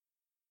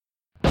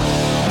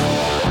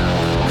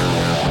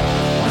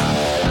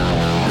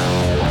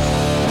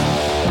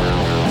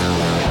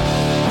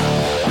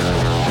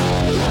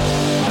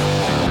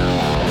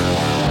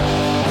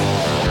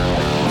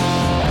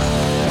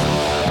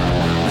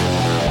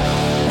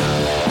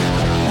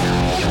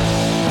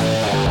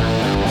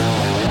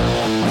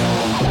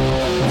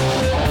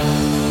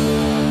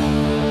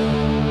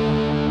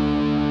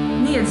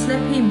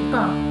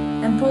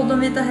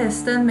Hitta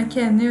hästen med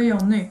Kenny och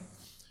Jonny.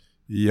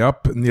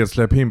 Japp,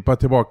 nedsläpp Himpa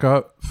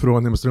tillbaka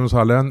från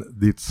Himmelströmshallen,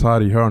 ditt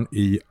sarghörn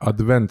i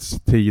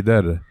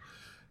adventstider.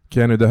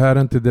 Kenny, det här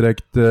är inte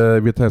direkt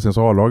Vitessens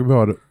A-lag vi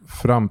har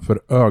framför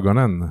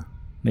ögonen.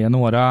 Det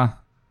är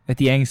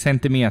ett gäng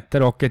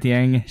centimeter och ett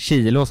gäng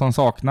kilo som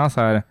saknas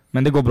här.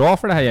 Men det går bra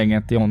för det här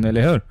gänget, Jonny,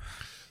 eller hur?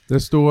 Det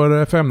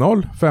står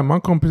 5-0.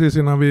 Femman kom precis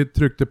innan vi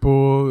tryckte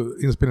på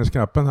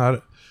inspelningsknappen här.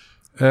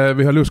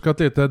 Vi har luskat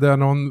lite. Det är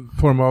någon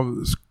form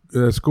av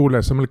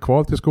skol-SM eller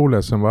kval till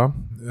skol-SM, va?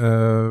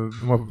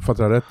 Om jag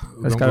fattar rätt.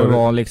 Det ska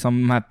vara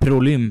liksom de här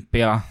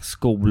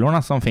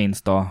Prolympia-skolorna som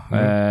finns då.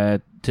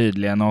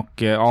 Tydligen.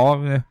 Och ja,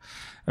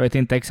 jag vet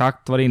inte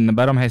exakt vad det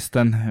innebär om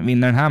hästen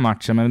vinner den här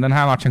matchen. Men den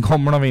här matchen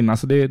kommer de vinna,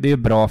 så det är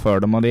bra för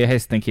dem. Och det är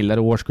hästenkillar i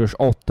årskurs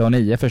 8 och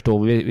 9,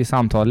 förstår vi. Vi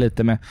samtalade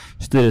lite med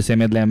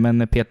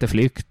styrelsemedlemmen Peter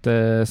Flykt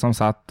som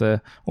satt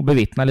och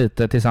bevittnade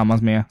lite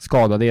tillsammans med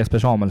skadade Jesper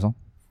Samuelsson.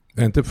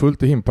 Det är inte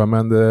fullt i Himpa,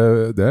 men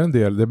det är en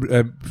del. Det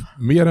är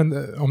mer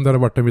än om det hade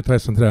varit en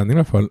Vitesse-träning i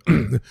alla fall.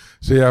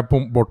 Så jag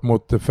bort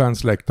mot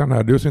fansläktaren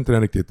här. Du ser inte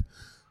den riktigt.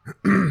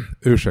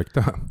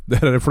 Ursäkta.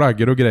 Där är det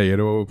flaggor och grejer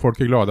och folk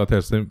är glada att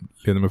hästen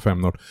leder med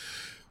 5-0.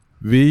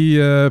 Vi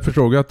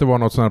förstod att det var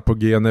något sånt här på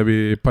G när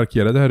vi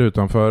parkerade här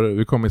utanför.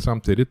 Vi kom in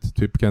samtidigt,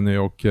 typ Kenny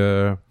och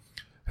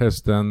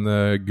hästen,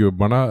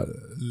 gubbarna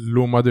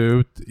lommade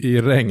ut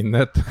i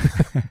regnet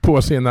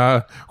på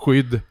sina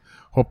skydd.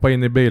 Hoppa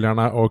in i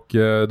bilarna och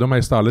de är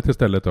i stallet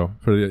istället då,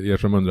 för er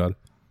som undrar.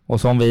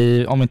 Och som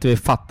om inte vi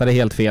fattar det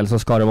helt fel, så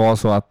ska det vara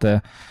så att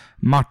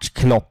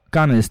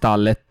matchklockan i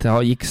stallet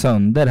gick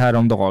sönder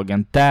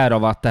häromdagen.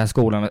 Därav att det här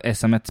skolan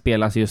SM1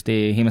 spelas just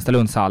i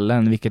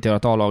Himmelstalundshallen, vilket gör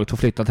att A-laget får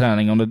flytta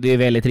träningen. Och det är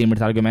väldigt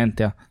rimligt argument,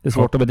 ja. Det är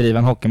svårt att bedriva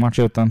en hockeymatch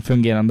utan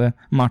fungerande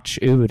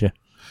matchur.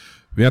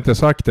 Vi har inte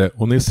sagt det,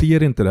 och ni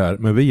ser inte det här,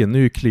 men vi är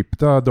nu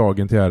klippta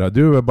dagen till ära.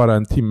 Du är bara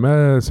en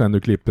timme sedan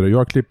du klippte det.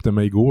 Jag klippte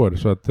mig igår,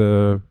 så att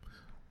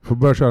får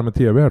börja köra med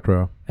tv här, tror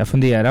jag. Jag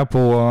funderar på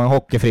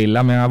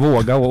hockeyfrilla, men jag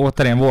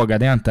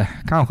vågade jag inte.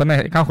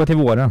 Kanske till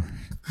våren.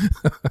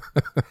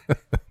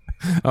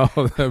 Ja,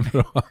 det är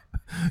bra.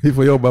 Vi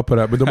får jobba på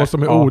det här. Men då måste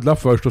man odla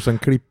först och sen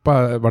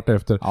klippa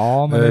vartefter.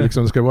 Ja, men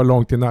liksom, det ska vara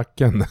långt i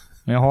nacken.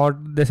 Men jag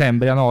har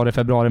december, januari,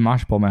 februari,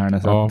 mars på mig här nu,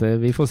 så att,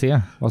 vi får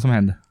se vad som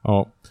händer.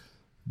 Ja.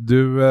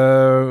 Du,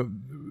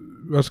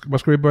 vad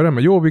ska vi börja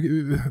med? Jo,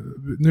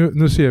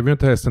 nu ser vi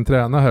inte hästen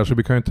träna här, så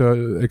vi kan ju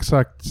inte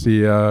exakt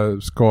se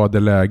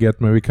skadeläget,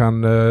 men vi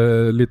kan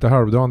lite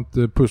halvdant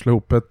pussla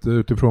ihop ett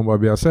utifrån vad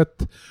vi har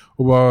sett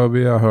och vad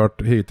vi har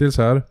hört hittills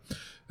här.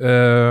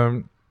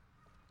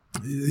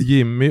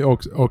 Jimmy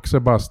och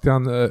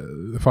Sebastian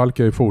Falk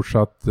är ju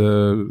fortsatt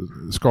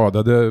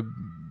skadade.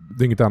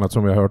 Det är inget annat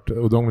som vi har hört,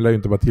 och de vill ju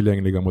inte vara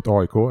tillgängliga mot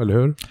AIK, eller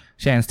hur?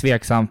 Känns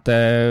tveksamt.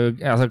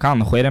 Alltså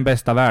kanske är den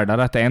bästa världar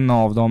att en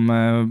av dem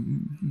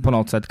på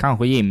något sätt,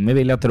 kanske Jimmy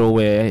vill jag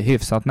tro, är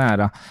hyfsat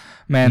nära.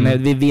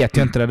 Men vi vet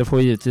ju inte det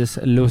får givetvis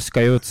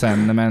luska ut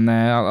sen. Men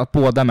att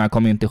båda med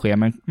kommer inte ske,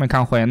 men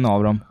kanske en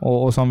av dem.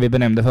 Och som vi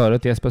benämnde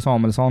förut, Jesper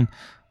Samuelsson.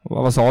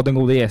 Vad sa den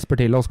gode Jesper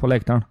till oss på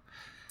läktaren?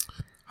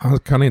 Han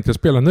kan inte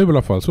spela nu i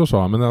alla fall, så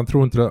sa han. Men han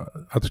tror inte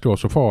att det skulle vara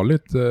så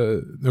farligt.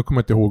 Nu kommer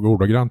jag inte ihåg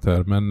ordagrant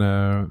här. Men,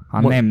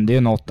 han nämnde ju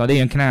något. Det är ju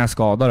en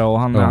knäskada då. Och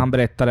han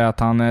berättade att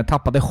han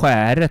tappade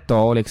skäret då.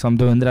 Och liksom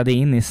dundrade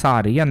in i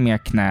sargen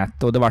med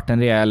knät. Och det vart en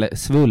rejäl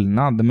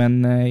svullnad.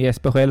 Men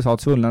Jesper själv sa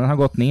att svullnaden har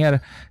gått ner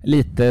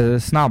lite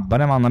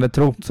snabbare än man hade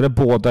trott. Så det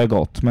båda är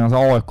gott. Men alltså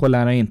AIK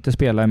lär inte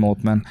spela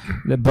emot. Men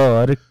det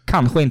bör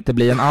kanske inte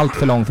bli en allt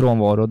för lång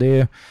frånvaro.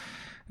 Det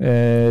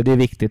är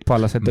viktigt på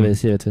alla sätt och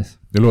vis, givetvis.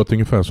 Det låter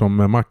ungefär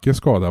som Mackes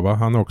skada, va?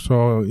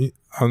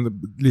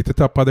 Han lite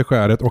tappade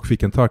skäret och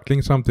fick en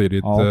tackling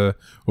samtidigt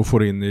och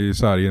får in i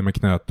sargen med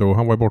knät. Och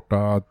han var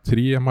borta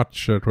 3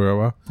 matcher, tror jag,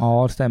 va?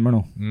 Ja, det stämmer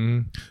nog.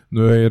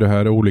 Nu är det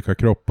här olika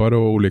kroppar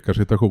och olika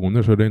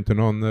situationer, så det är inte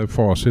någon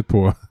facit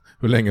på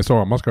hur länge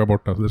Sama ska vara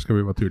borta, så det ska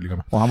vi vara tydliga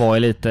med. Och han var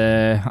ju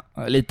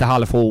lite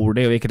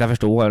halvfordig, vilket jag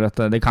förstår att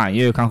det kan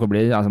ju kanske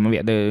bli, alltså man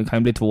vet, det kan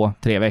ju bli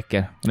 2-3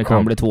 veckor. Och det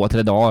kan bli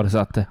 2-3 dagar, så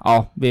att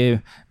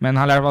men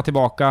han lär vara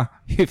tillbaka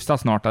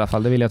hyfsat snart i alla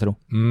fall, det vill jag tro.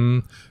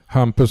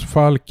 Hampus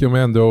Falk, det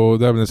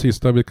är väl den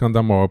sista vi kan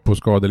damma av på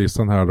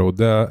skadelistan här då.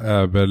 Det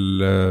är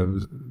väl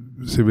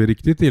ser vi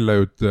riktigt illa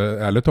ut,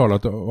 ärligt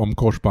talat, om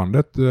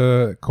korsbandet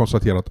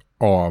konstaterat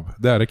av.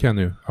 Det är det,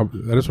 Kenny.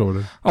 Är det så?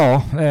 Eller?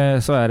 Ja,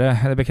 så är det.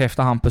 Det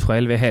bekräftar Hampus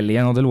själv i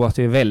helgen, och det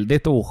låter ju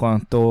väldigt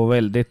oskönt och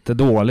väldigt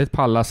dåligt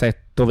på alla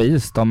sätt och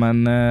vis då.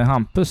 Men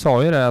Hampus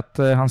sa ju det att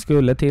han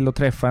skulle till att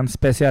träffa en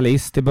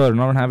specialist i början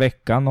av den här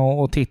veckan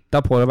och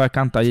titta på det.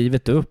 Verkar inte ha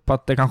givit upp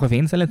att det kanske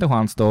finns en liten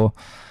chans då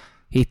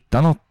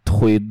hitta något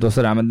skydd och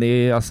sådär, men det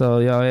är,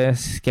 alltså, jag är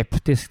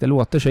skeptisk. Det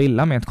låter så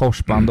illa med ett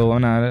korsband,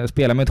 och när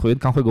spela med ett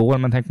skydd kanske går,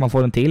 men tänk man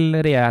får en till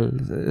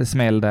rejäl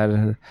smäll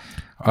där.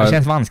 Det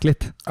känns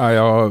vanskligt.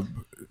 Jag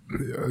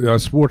är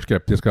svårt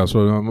skeptisk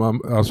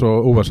alltså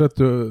oavsett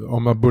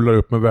om man bullar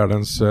upp med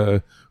världens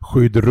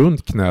skydd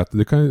runt knät,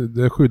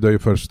 det skyddar ju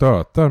för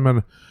stötar,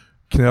 men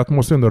knät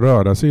måste ändå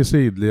röra sig i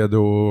sidled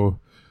och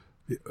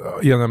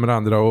ena med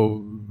andra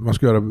och man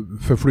ska göra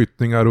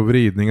förflyttningar och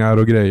vridningar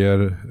och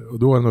grejer. Och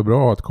då är det nog bra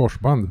att ha ett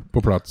korsband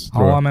på plats,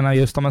 tror jag menar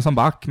just om en som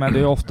back, men det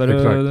är ofta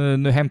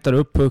du hämtar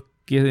upp puck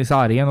i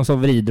sargen och så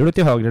vrider du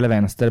till höger eller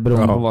vänster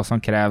beroende på vad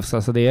som krävs.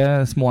 Alltså det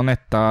är små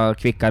nätta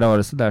kvicka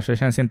rörelser där, så det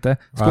känns inte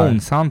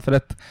skonsamt för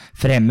ett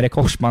främre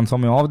korsband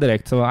som är av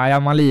direkt. Så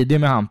man lider ju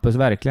med Hampus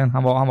verkligen.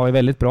 Han var ju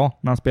väldigt bra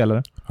när han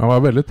spelade. Han var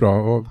väldigt bra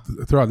och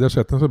jag tror aldrig jag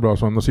sett honom så bra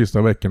som de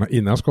sista veckorna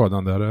innan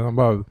skadan där. Han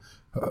bara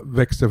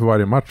växte för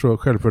varje match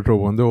och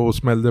självförtroende och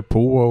smällde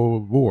på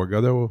och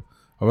vågade och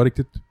det var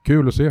riktigt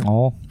kul att se.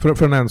 Ja.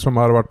 För en som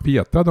har varit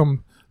petad de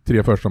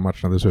 3 första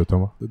matcherna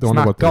dessutom.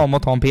 Snacka om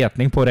att ta en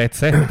petning på rätt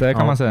sätt,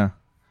 kan man säga.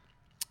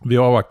 Vi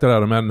avvaktar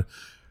där, men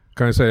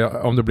kan jag säga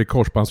om det blir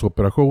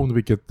korsbandsoperation,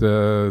 vilket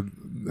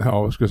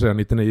jag skulle säga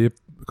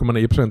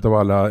 99,9% av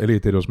alla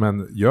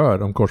elitidrottsmän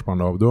gör om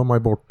korsband av, då är man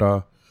ju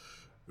borta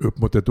upp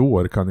mot ett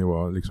år, kan ju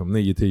vara liksom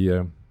 9,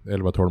 10,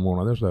 11, 12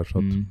 månader så där, så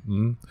att,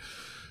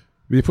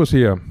 vi får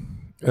se.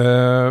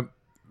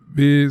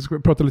 Vi ska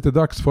prata lite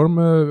dagsform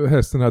med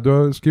hästen här. Du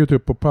har skrivit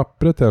upp på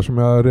pappret här som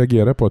jag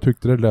reagerar på. Jag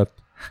tyckte det lät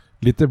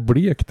lite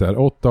blekt där.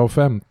 8 av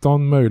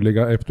 15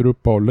 möjliga efter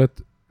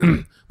uppehållet.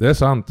 Det är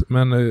sant,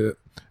 men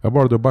jag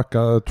bara då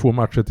backa 2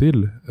 matcher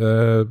till.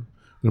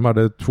 De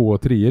hade 2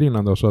 3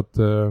 innan då, så att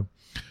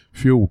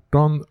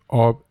 14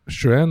 av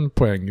 21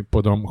 poäng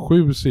på de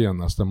 7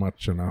 senaste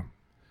matcherna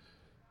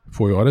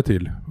får jag det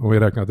till. Om vi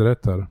räknat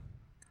rätt här.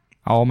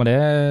 Ja, men det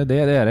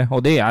är det.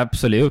 Och det är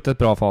absolut ett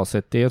bra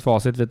facit. Det är ett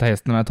facit Vita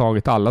Hästen har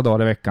tagit alla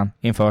dagar i veckan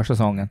inför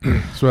säsongen.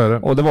 Så är det.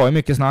 Och det var ju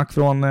mycket snack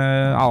från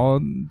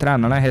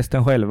tränarna i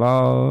Hästen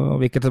själva,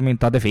 vilket de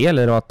inte hade fel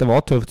i, och att det var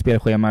ett tufft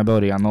spelschema i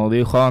början. Och det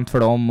är skönt för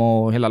dem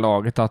och hela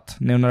laget att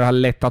nu när det har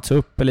lättats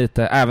upp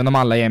lite, även om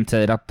alla jämt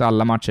säger att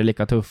alla matcher är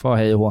lika tuffa och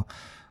hej och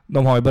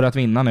de har ju börjat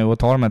vinna nu och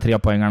tar de här 3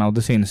 poängarna, och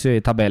det syns ju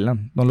i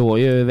tabellen. De låg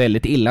ju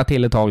väldigt illa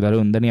till ett tag där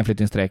under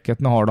nedflyttningssträcket.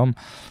 Nu har de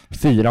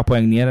 4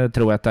 poäng ner,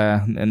 tror jag att det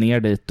är, ner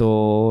dit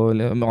och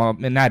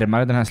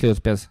närmare den här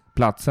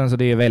slutspelsplatsen. Så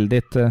det är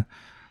väldigt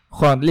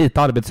skönt.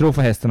 Lite arbetsro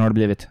för hästen har det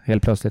blivit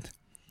helt plötsligt.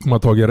 De har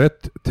tagit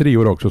rätt 3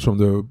 år också, som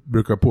du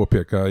brukar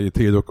påpeka, i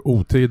tid och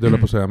otid, eller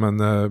på att säga. Men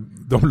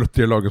de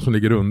 3 lagen som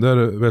ligger under,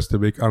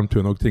 Västervik,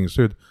 Almtuna och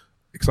Tingsryd,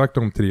 exakt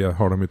de 3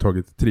 har de ju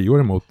tagit 3 år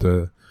emot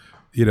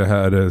i det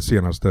här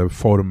senaste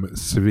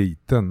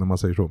formsviten, om man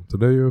säger så. Så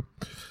det är ju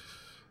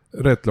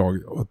rätt lag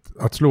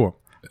att slå.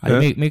 Ja,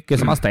 det är mycket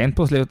som har stämt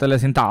på slut,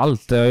 eller inte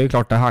allt. Det är ju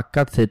klart det har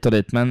hackat hit och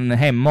dit, men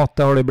hemåt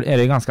är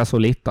det ganska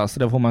solitt, alltså,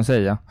 det får man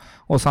säga.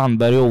 Och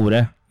Sandberg och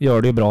Ore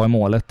gör det ju bra i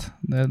målet.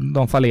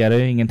 De fallerar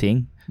ju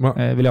ingenting,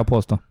 vill jag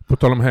påstå. På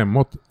tal om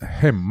hemåt,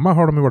 hemma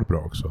har de ju varit bra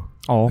också.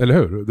 Ja. Eller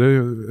hur? Det är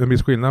ju en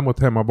viss skillnad mot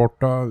hemma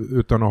borta,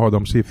 utan att ha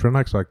de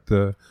siffrorna exakt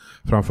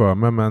framför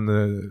mig, men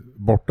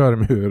borta är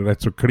de ju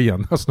rätt så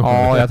klena snarare.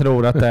 Ja, jag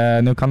tror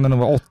att nu kan det nog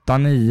vara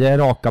 8-9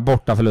 raka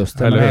borta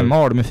förluster, men hemma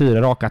har de ju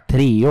 4 raka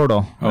 3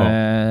 då. Ja.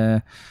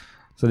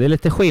 Så det är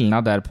lite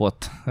skillnad där på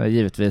det,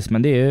 givetvis.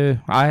 Men det är ju,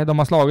 de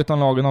har slagit de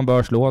lagen de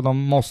bör slå. De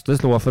måste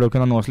slå för att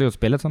kunna nå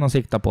slutspelet som de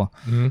siktar på.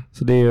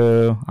 Så det är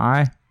ju,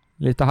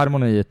 lite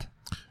harmoniet.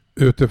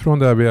 Utifrån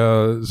det vi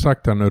har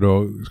sagt här nu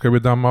då, ska vi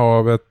damma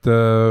av ett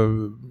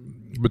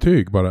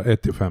betyg bara,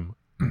 1-5?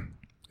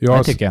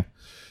 Jag tycker jag.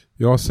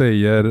 Jag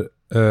säger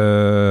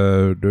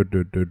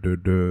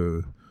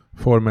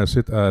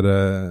formmässigt är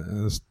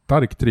en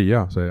stark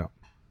 3, säger jag.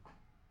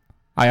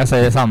 Ja, jag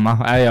säger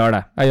samma. Jag gör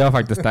det. Jag gör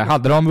faktiskt det.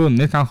 Hade de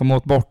vunnit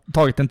kanske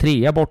tagit en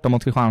 3 borta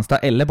mot Kristianstad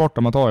eller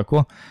borta mot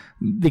AIK,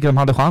 vilket de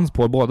hade chans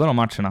på båda de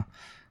matcherna,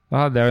 då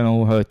hade jag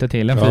nog höjt det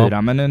till en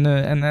 4. Men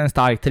en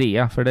stark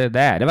 3, för det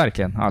är det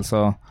verkligen.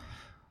 Alltså,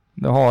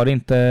 det har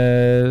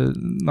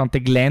inte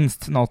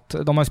glänst något.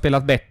 De har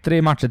spelat bättre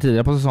i matcher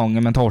tidigare på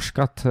säsongen, men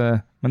torskat.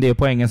 Men det är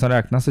poängen som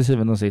räknas i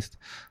syvende och sist.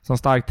 Så en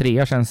stark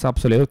 3 känns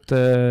absolut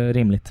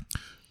rimligt.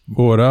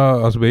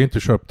 Alltså vi är inte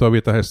köpta av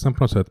Vita Hästen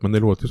på något sätt, men det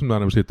låter som när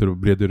de sitter och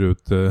breder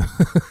ut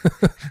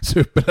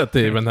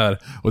superlativen här.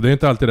 Och det är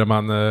inte alltid det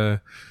man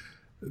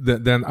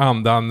den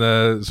andan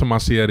som man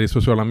ser i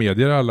sociala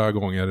medier alla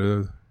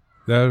gånger.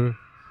 Ja,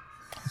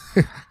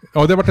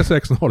 det har varit en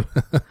 6-0.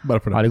 Bara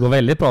för det. Ja, det går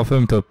väldigt bra för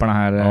ungtupparna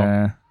här.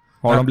 Ja.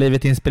 Har de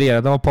blivit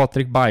inspirerade av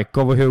Patrik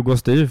Bajkov och Hugo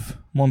Styf,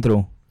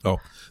 månntro? Ja.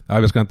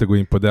 Nej, vi ska inte gå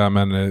in på det,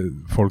 men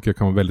folk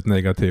kan vara väldigt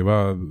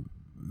negativa.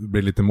 Det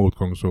blir lite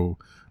motgång så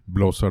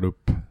blåsar det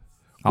upp.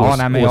 Ja,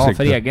 nej, men jag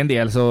för egen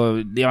del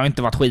så det har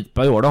inte varit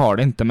skitbra i år, det har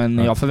det inte, men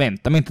jag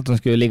förväntar mig inte att de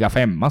skulle ligga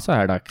 5 så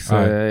här dags.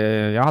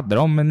 Jag hade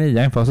dem med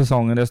 9 inför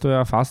säsongen, det står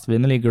jag fast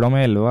vid. Nu ligger de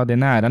med 11, det är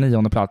nära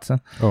 9:e platsen.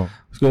 Ja.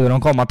 Skulle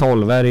de komma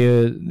 12 är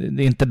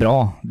det är inte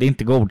bra, det är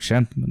inte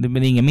godkänt, men det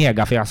är ingen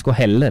megafiasko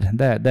heller,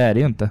 det är det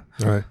ju inte.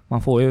 Nej.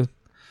 Man får ju,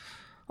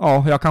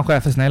 jag kanske är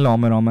för snäll av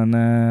med dem, men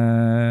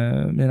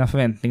mina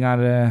förväntningar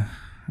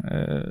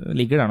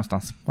ligger där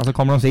någonstans. Alltså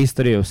kommer de sist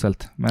är det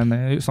uselt,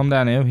 men som det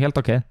är nu, helt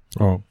okej.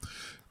 Ja.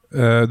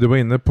 Du var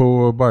inne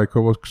på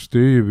Bajkov och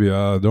Styv,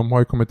 ja. De har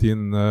ju kommit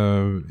in,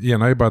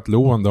 ena är bara ett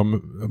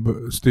lån.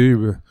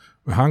 Styv,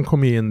 han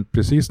kom in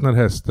precis när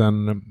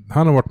hästen,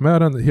 han har varit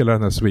med hela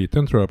den här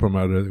sviten tror jag på de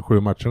här 7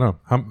 matcherna.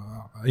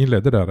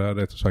 inledde där, är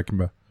jag rätt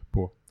säker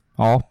på.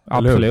 Ja,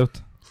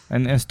 absolut.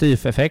 En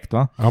styf-effekt,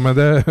 va? Ja, men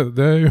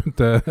det är ju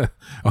inte...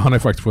 Ja, han har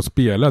faktiskt fått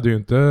spela. Det är ju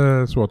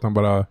inte så att han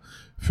bara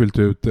fyllt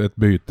ut ett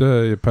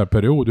byte per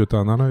period,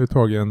 utan han har ju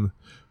tagit en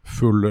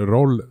full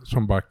roll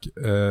som back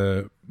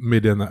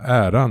med den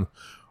äran.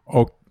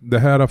 Och det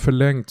här har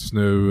förlängts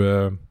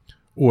nu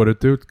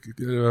året ut,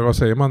 vad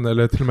säger man?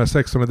 Eller till och med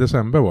 16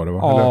 december var det, va?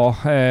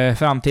 Ja,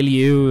 fram till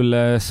jul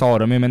sa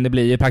de ju, men det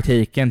blir ju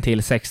praktiken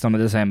till 16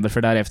 december,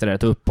 för därefter är det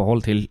ett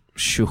uppehåll till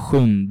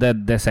 27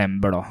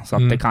 december då. Så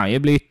att det kan ju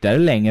bli ytterligare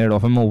längre då,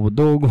 för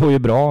Modo går ju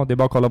bra. Det är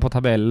bara att kolla på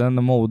tabellen,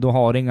 och Modo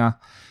har inga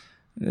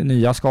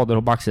nya skador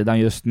på backsidan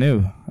just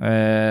nu.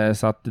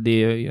 Så att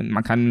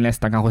man kan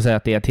nästan kanske säga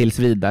att det är tills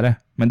vidare.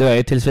 Men det är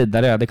ju tills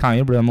vidare, det kan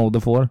ju bli att Modo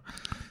får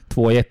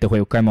 2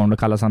 jättesjuka imorgon, då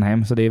kallas han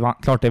hem. Så det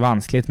är klart det är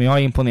vanskligt. Men jag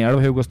är imponerad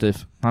av Hugo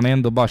Styf. Han är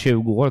ändå bara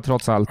 20 år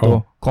trots allt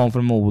och kom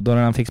från Modo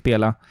när han fick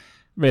spela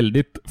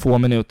väldigt få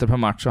minuter per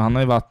match. Så han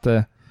har ju varit...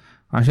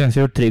 han känns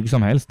ju trygg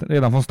som helst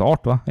redan från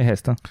start, va, i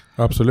hästen.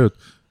 Absolut.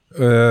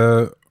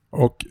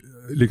 Och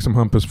liksom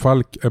Hampus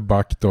Falk är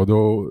back då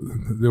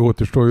det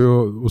återstår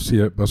ju att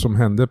se vad som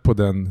händer på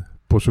den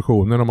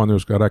positionen, om man nu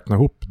ska räkna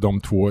ihop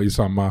de två i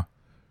samma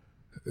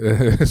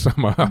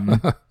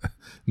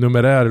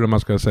numerär, eller vad man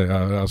ska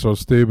säga. Alltså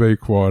Styv är ju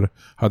kvar.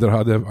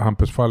 Hade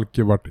Hampus Falk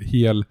varit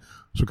hel,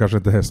 så kanske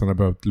inte hästarna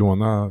behövt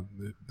låna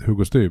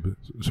Hugo Styv.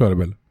 Så är det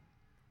väl?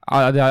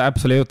 Ja, det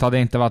absolut hade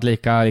inte varit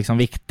lika liksom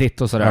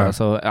viktigt och sådär. Ja.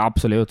 Så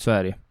absolut, så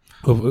är det.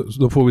 Och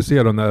då får vi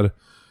se då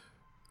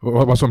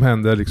vad som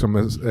händer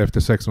liksom efter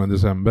 16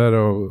 december,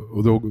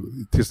 och då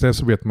tills dess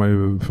så vet man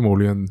ju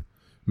förmodligen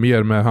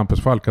mer med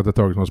Hampus Falk att det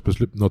tagit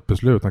något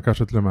beslut. Han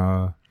kanske till och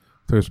med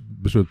tagit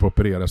beslut på att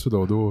operera sig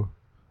då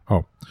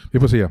ja, vi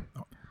får se.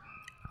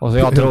 Och så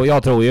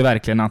jag tror ju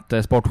verkligen att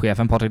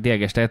sportchefen Patrik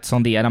Degerstedt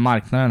sonderar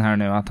marknaden här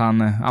nu, att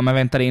han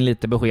väntar in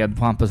lite besked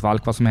på Hampus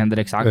Falk vad som händer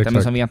exakt.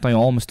 Men så vet han ju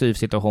om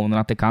Styf-situationen,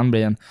 att det kan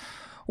bli en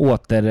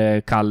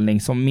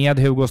återkallning. Som med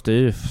Hugo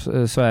Styf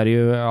så är det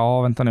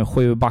ju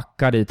 7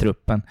 backar i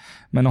truppen.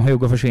 Men om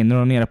Hugo försvinner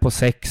och nere på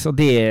 6, och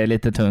det är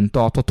lite tunt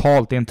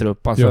totalt i en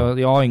trupp. Alltså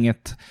jag har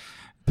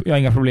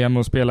inga problem med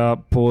att spela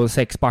på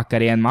 6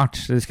 backar i en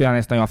match. Det skulle jag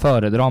nästan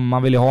föredra.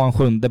 Man vill ju ha en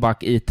 7:e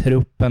back i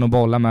truppen och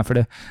bolla med,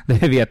 för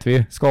det vet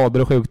vi.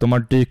 Skador och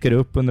sjukdomar dyker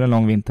upp under en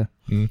lång vinter.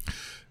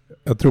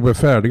 Jag tror vi är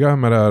färdiga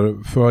med det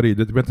här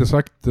förridet. Vi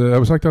har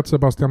vi sagt att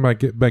Sebastian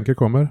Benker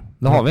kommer?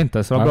 Det har vi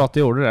inte, så det var bra att du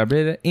gjorde det. Det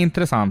blir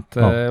intressant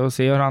att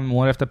se hur han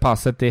mår efter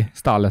passet i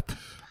stallet.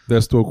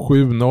 Det står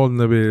 7-0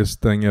 när vi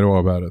stänger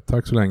av här.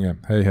 Tack så länge.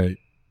 Hej hej.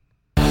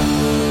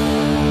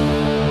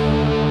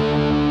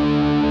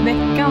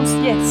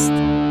 Veckans gäst.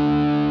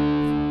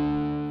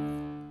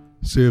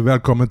 Så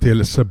välkommen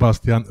till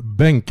Sebastian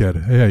Benker.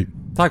 Hej hej.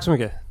 Tack så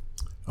mycket.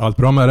 Allt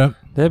bra med det?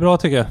 Det är bra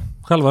tycker jag.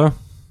 Själva då?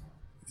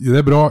 Det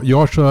är bra.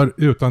 Jag kör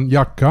utan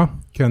jacka.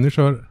 Kenny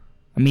kör?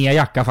 Med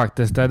jacka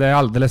faktiskt. Det är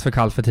alldeles för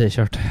kallt för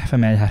t-shirt för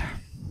mig här.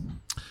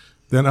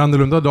 Det är en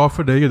annorlunda dag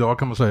för dig idag,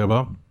 kan man säga,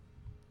 va?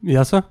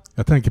 Jaså?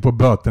 Jag tänker på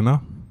böterna.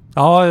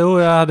 Ja,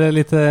 jag hade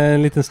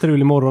en liten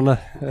strul i morgon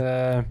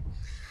där.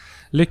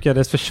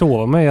 Lyckades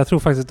försova mig. Jag tror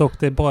faktiskt dock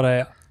det bara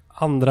är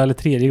andra eller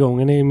tredje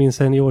gången i min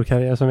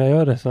seniorkarriär som jag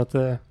gör det. Så att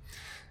det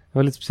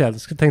var lite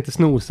speciellt. Jag tänkte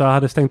snosa,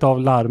 hade stängt av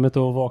larmet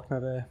och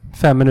vaknade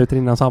 5 minuter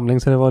innan samling.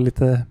 Så det var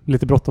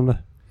lite bråttom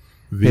där.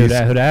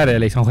 Hur är det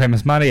liksom?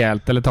 Skäms man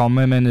rejält? Eller tar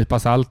man med en nypa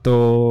salt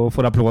och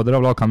får applåder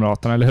av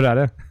lagkamraterna? Eller hur är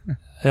det?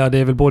 Ja, det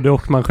är väl både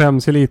och. Man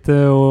skäms ju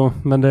lite,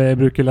 men det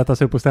brukar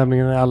lättas upp på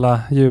stämningen när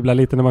alla jublar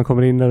lite när man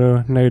kommer in där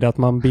och nöjda att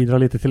man bidrar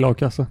lite till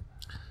lagkassa.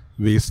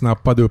 Vi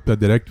snappade upp det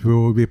direkt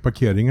vid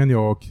parkeringen,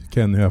 jag och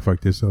Kenny här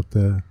faktiskt. Så att,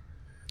 det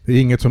är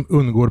inget som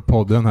undgår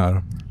podden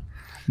här.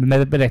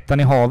 Men berättar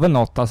ni har väl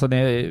något? Alltså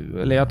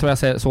eller jag tror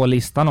jag såg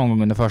listan någon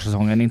gång under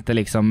försäsongen. Inte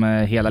liksom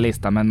hela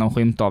listan, men någon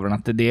skymt av den.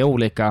 Att det är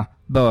olika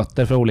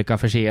böter för olika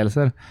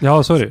förseelser.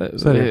 Ja, så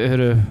är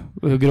det.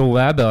 Hur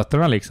grova är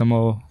böterna liksom?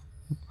 Och...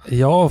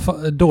 Ja,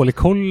 dålig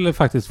koll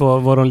faktiskt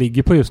vad de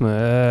ligger på just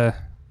nu.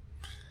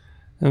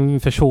 En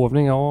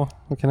försovning, ja,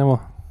 vad kan det vara?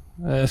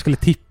 Jag skulle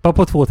tippa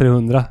på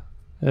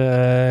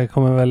 200-300.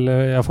 Kommer väl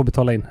jag får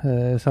betala in.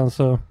 Sen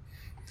så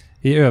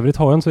i övrigt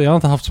har jag har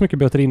inte haft så mycket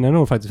böter innan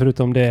nog faktiskt,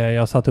 förutom det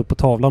jag satt upp på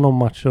tavlan om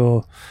match,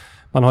 och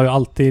man har ju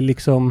alltid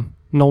liksom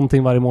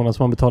någonting varje månad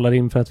som man betalar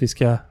in för att vi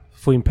ska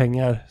få in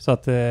pengar, så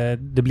att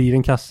det blir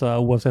en kassa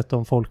oavsett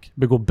om folk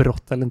begår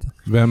brott eller inte.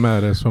 Vem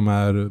är det som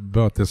är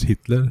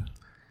bötes-Hitler?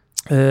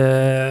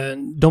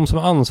 De som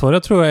är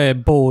ansvariga tror jag är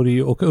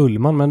Borg och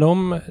Ullman, men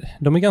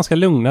de är ganska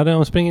lugna.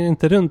 De springer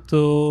inte runt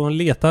och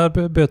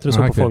letar böter och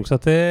så på folk, så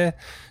att det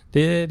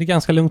är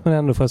ganska lugnt med det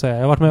ändå, får jag säga.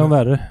 Jag har varit med om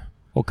värre.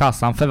 Och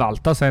kassan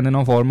förvaltas sen i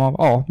någon form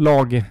av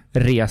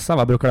lagresa,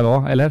 vad brukar det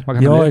vara? Eller? Vad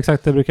kan det bli?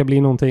 Exakt. Det brukar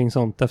bli någonting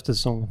sånt efter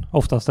säsongen.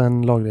 Oftast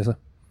en lagresa.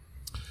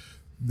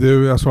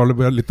 Jag sa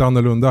lite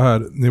annorlunda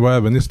här. Ni var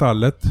även i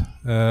stallet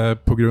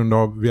på grund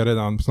av, vi har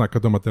redan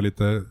snackat om att det är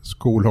lite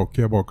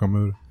skolhockey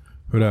bakom.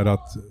 Hur är det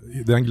att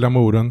den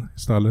glamouren i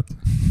stallet?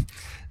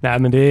 Nej,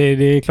 men det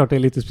är klart det är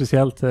lite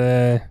speciellt.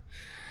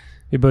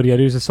 vi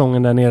började ju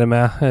säsongen där nere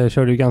med.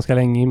 Körde ju ganska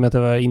länge med att det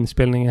var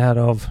inspelning här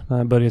av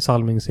Börje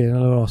Salming-serien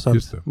eller vad. Så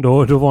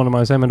då vande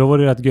man sig. Men då var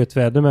det rätt gött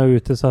väder med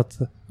ute, så att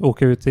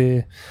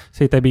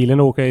sitta i bilen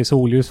och åka i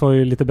solljus var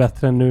ju lite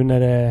bättre än nu när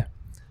det är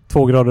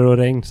 2 grader och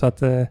regn. Så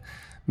att,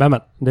 men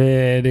det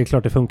är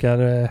klart det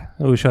funkar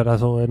att köra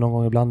så någon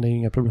gång ibland. Det är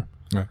inga problem.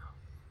 Nej.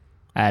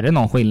 Är det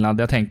någon skillnad?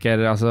 Jag tänker,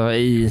 alltså, är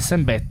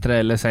isen bättre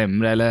eller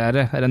sämre? Eller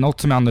är det något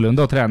som är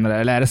annorlunda att träna?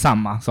 Eller är det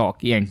samma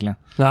sak egentligen?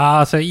 Nej,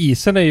 alltså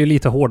isen är ju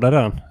lite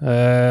hårdare än.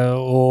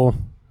 Och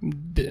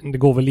det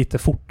går väl lite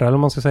fortare, eller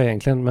man ska säga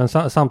egentligen. Men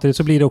samtidigt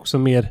så blir det också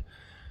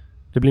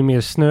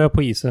mer snö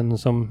på isen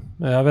som,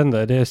 jag vet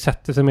inte, det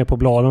sätter sig mer på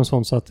bladen och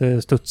sånt, så att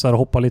det studsar och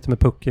hoppar lite med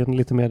pucken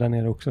lite mer där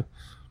nere också.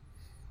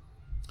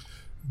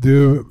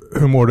 Du,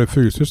 hur mår du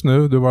fysiskt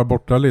nu? Du var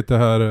borta lite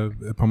här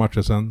ett par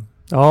matcher sedan.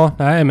 Ja,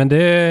 nej, men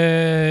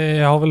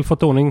jag har väl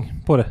fått ordning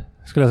på det,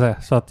 skulle jag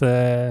säga. Så att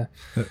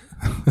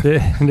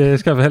det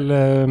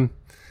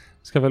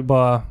ska väl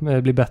bara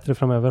bli bättre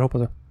framöver,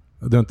 hoppas jag.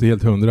 Du är inte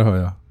helt 100, hör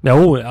jag.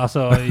 Jo,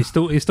 alltså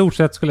i stort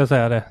sett skulle jag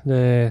säga det. Det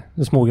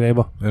är små grejer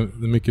bara. Det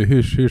är mycket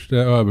hysch, det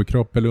är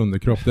överkropp eller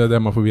underkropp. Det är det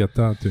man får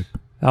veta, typ.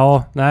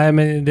 Ja, nej,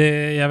 men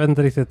jag vet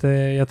inte riktigt.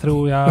 Jag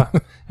tror jag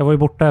var ju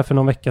borta här för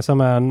någon vecka sedan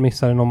med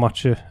missade någon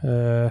match.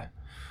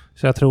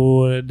 Så jag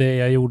tror det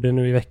jag gjorde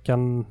nu i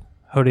veckan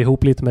hörde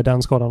ihop lite med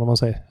den skadan, om man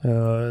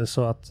säger.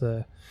 Så att,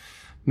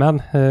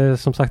 men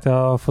som sagt, jag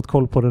har fått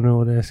koll på det nu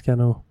och det ska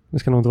nog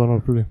inte vara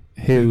något problem.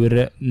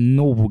 Hur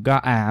noga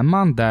är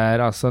man där,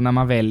 alltså när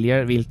man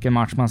väljer vilken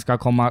match man ska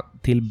komma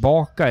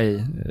tillbaka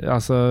i?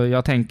 Alltså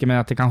jag tänker mig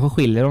att det kanske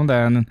skiljer om det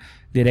är en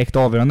direkt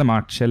avgörande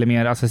match eller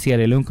mer, alltså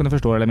serielunk, om du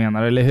förstår vad jag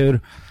menar, eller hur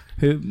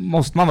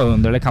måste man vara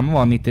under, eller kan man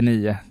vara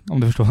 99, om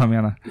du förstår vad jag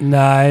menar?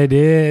 Nej,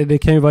 det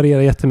kan ju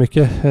variera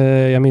jättemycket.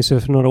 Jag minns ju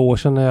för några år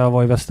sedan när jag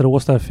var i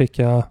Västerås,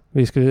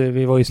 där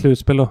vi var i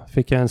slutspel då,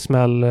 fick jag en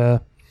smäll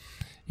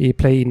i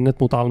play-inet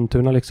mot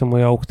Almtuna liksom, och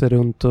jag åkte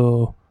runt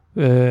och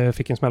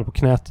fick en smäll på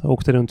knät,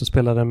 åkte runt och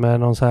spelade med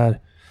någon så här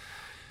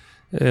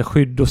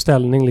skydd och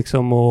ställning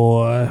liksom,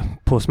 och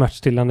på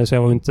smärtstillande, så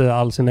jag var inte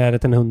alls i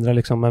närheten 100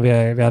 liksom, men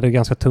vi hade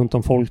ganska tunt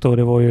om folk då,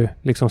 det var ju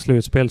liksom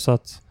slutspel, så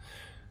att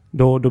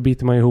då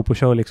biter man ihop och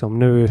kör liksom.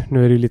 Nu är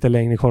det ju lite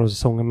längre kvar av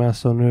säsongen med,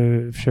 så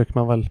nu försöker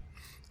man väl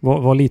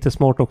vara lite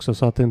smart också,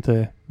 så att det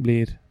inte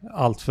blir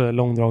allt för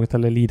långdraget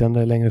eller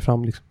lidande längre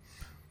fram liksom.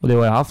 Och det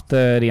har jag haft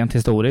rent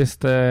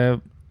historiskt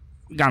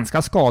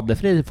ganska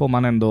skadefri, får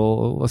man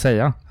ändå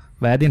säga.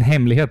 Vad är din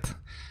hemlighet?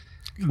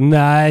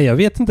 Nej, jag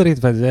vet inte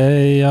riktigt faktiskt.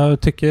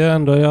 Jag tycker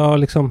ändå jag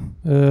liksom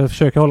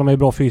försöker hålla mig i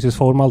bra fysisk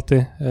form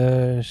alltid.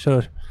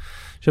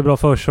 Kör bra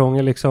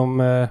försånger liksom.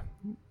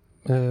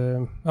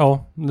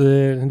 Ja,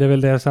 det är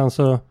väl det. Sen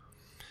så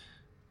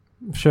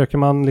försöker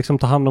man liksom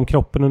ta hand om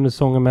kroppen under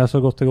säsongen med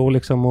så gott det går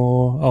liksom,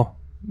 och ja,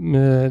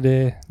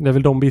 det är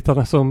väl de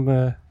bitarna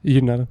som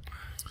gynnar den.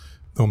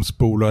 De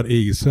spolar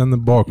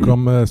isen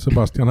bakom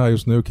Sebastian här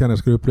just nu. Kan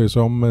jag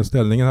upplysa om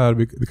ställningen här?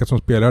 Vilka som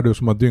spelar? Du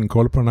som har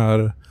dyngkoll på den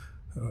här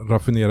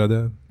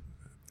raffinerade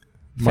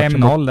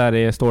matchen. 5-0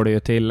 där står det ju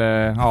till,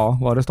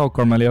 var det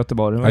Stockholm eller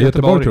Göteborg? Ja,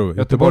 Göteborg tror jag.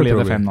 Göteborg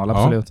leder 5-0,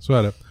 absolut. Ja, så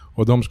är det.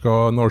 Och de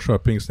ska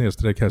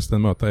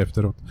Norrköping/Hästen möta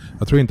efteråt.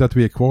 Jag tror inte att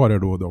vi är kvar här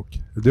då dock.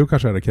 Du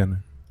kanske är det, Kenny?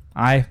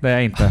 Nej, det är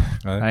jag inte.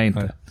 Nej.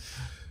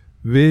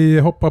 Vi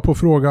hoppar på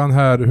frågan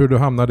här hur du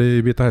hamnade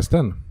i Vita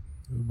Hästen.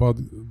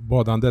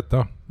 Vad han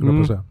detta?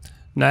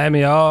 Nej,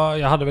 men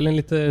jag hade väl en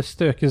lite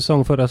stökig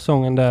säsong förra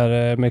säsongen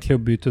där med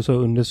klubbyte så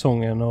under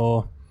säsongen,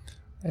 och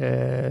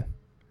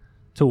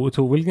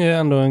tog väl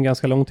ändå en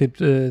ganska lång tid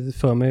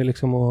för mig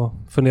liksom att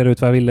fundera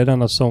ut vad jag ville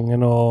denna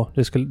säsongen, och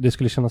det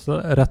skulle kännas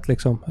rätt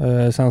liksom.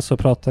 Sen så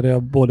pratade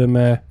jag både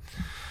med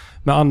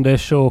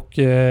Anders och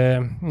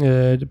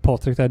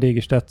Patrik där,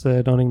 Degerstedt,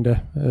 de ringde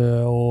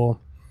och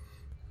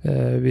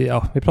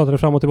vi pratade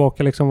fram och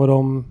tillbaka liksom vad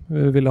de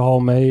ville ha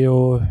om mig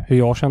och hur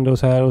jag kände och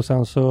så här, och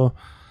sen så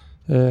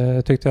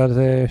tyckte jag att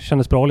det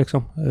kändes bra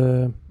liksom.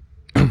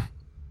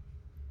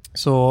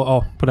 Så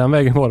ja, på den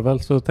vägen var det väl.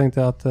 Så tänkte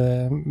jag att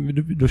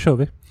då kör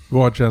vi.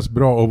 Vad känns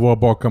bra och vad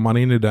bakar man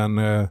in i den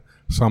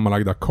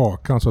sammanlagda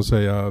kakan så att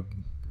säga?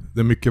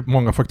 Det är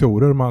många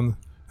faktorer man...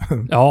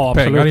 Ja,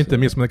 pengar absolut. Inte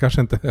minst, men det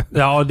kanske inte...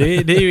 Ja, det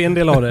är ju en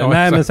del av det. Ja,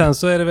 nej, exakt. men sen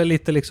så är det väl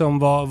lite liksom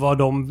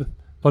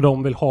vad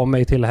de vill ha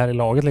mig till här i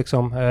laget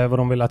liksom. Vad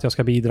de vill att jag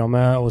ska bidra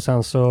med, och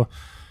sen så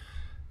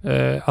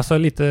alltså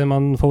lite,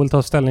 man får väl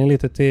ta ställning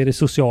lite till det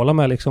sociala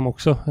med liksom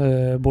också.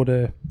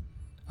 Både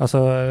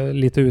alltså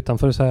lite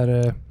utanför så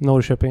här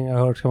Norrköping, jag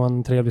har hört ska vara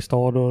en trevlig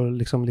stad och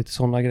liksom lite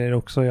sådana grejer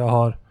också. Jag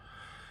har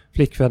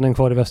flickvännen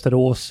kvar i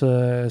Västerås,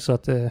 så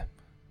att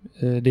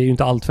det är ju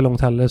inte allt för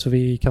långt heller, så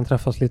vi kan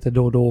träffas lite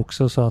då och då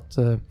också, så att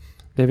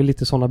det är väl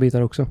lite sådana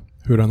bitar också.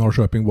 Hur har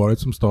Norrköping varit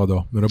som stad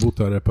då? När du har bott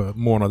där på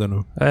månader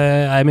nu?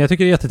 Nej, men jag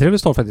tycker det är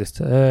jättetrevligt stad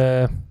faktiskt.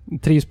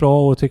 Trivs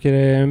bra och tycker det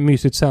är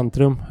mysigt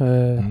centrum.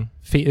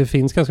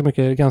 Finns ganska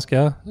mycket,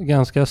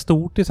 ganska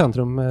stort i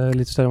centrum.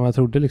 Lite större än vad jag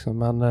trodde liksom.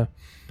 Men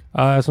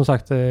Ja, som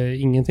sagt,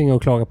 ingenting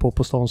att klaga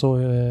på stan så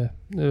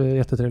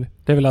jättetrevligt.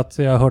 Det är väl att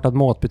jag har hört att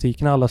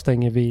matbutikerna alla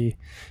stänger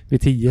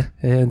vid 10.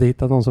 Jag har inte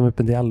hittat någon som är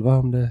öppen till 11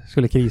 om det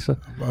skulle krisa.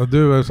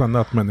 Du är en sån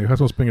nattmänniska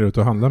som springer ut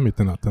och handlar mitt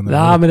i natten?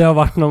 Ja, men det har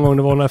varit någon gång,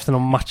 det var efter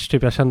någon match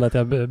typ, jag kände att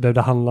jag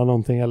behövde handla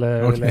någonting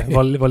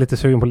eller var lite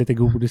sugen på lite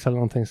godis eller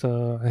någonting, så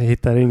jag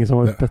hittade ingen som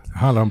var öppet. Det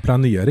handlar om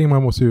planering,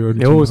 man måste ju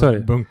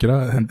liksom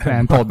bunkra.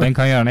 En podden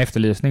kan göra en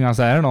efterlysning,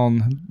 alltså är det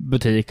någon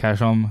butik här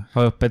som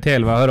har öppet till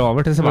 11, hör av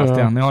er till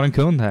Sebastian, ni har en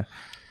kund här.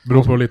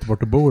 Beror på lite vart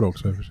du bor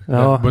också.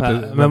 Ja,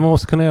 men man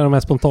måste kunna göra de här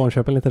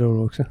spontanköpen lite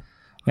då också.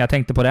 Jag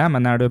tänkte på det,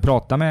 men när du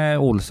pratar med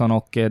Olsson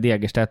och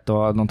Degerstedt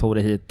och de tog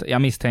det hit,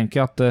 jag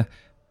misstänker att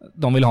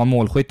de vill ha en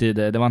målskytt i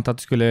det. Det var inte att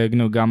du skulle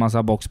gnugga en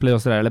massa boxplay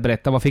och sådär, eller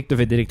berätta, vad fick du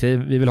för direktiv?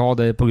 Vi vill ha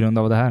det på grund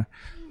av det här.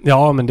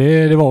 Ja, men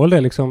det var väl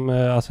det liksom,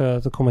 alltså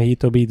att komma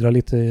hit och bidra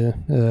lite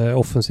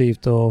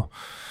offensivt och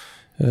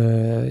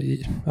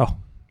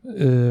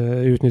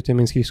utnyttja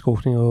min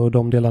skridskåkning och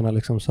de delarna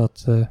liksom, så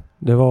att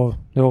det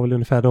var väl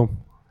ungefär de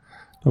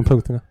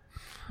punkterna.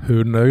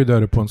 Hur nöjd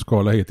är du på en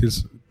skala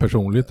hittills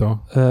personligt då?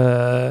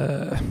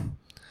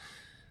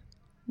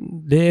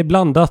 Det är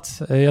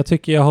blandat. Jag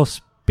tycker jag har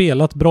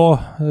spelat bra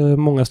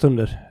många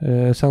stunder.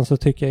 Sen så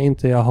tycker jag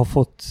inte jag har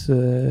fått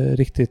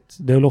riktigt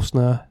det att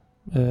lossna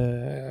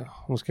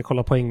om man ska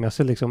kolla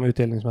poängmässigt liksom,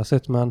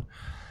 utdelningsmässigt, men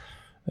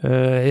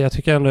jag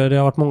tycker ändå det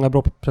har varit många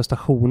bra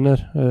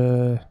prestationer,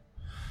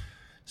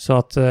 så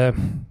att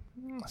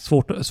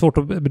svårt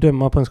att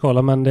bedöma på en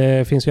skala, men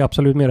det finns ju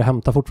absolut mer att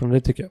hämta fortfarande,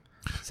 det tycker jag.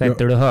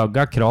 Sätter du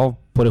höga krav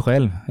på dig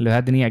själv? Eller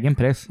är din egen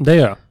press? Det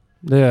gör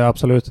jag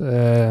absolut.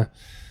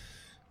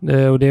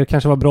 Och det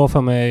kanske var bra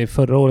för mig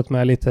förra året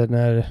med lite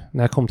när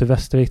jag kom till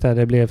Västervik där.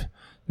 Det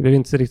blev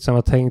inte riktigt som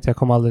jag tänkt. Jag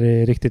kom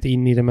aldrig riktigt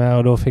in i det med,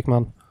 och då fick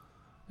man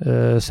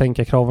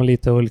sänka kraven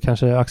lite och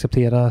kanske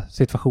acceptera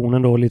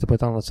situationen då lite på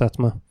ett annat sätt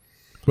med.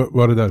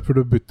 Var det därför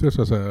du bytte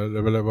så att säga?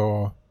 Eller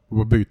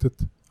var bytet?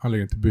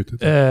 Anledningen till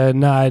bytet?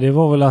 Nej, det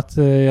var väl att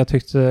jag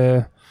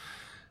tyckte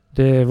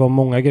det var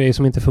många grejer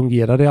som inte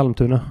fungerade i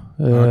Almtuna.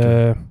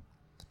 Okay.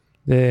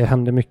 Det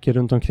hände mycket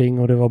runt omkring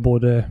och det var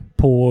både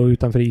på och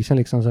utanför isen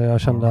liksom, så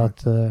jag kände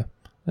att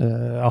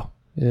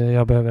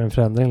jag behöver en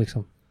förändring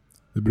liksom.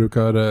 Du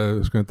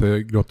brukar, ska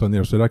inte grotta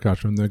ner så där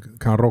kanske, men du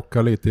kan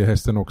rocka lite i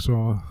hästen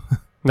också.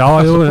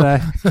 Ja, jo,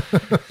 nej.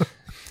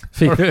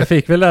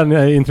 Fick väl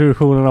den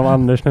introduktionen av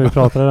Anders när vi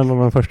pratade om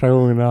den första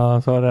gången.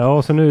 Han sa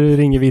det, så nu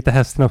ringer Vita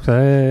Hästen också.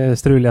 Det är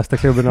struligaste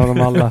klubben av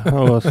dem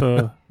alla. Och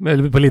så,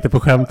 lite på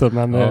skämt då,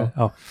 men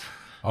ja.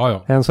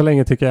 Ja. Än så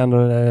länge tycker jag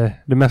ändå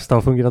det mesta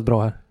har fungerat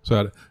bra här. Så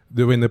här,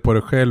 du var inne på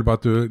det själv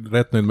att du är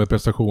rätt nöjd med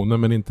prestationen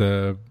men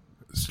inte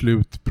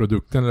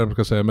slutprodukten, eller vad man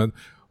ska säga. Men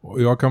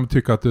jag kan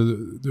tycka att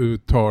du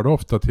tar det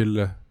ofta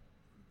till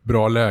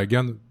bra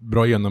lägen,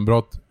 bra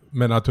genombrott,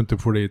 men att du inte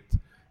får dit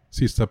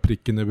sista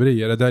pricken över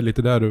i. Är det där,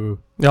 lite där du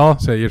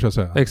säger så att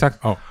säga? Exakt.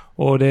 Ja.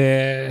 Och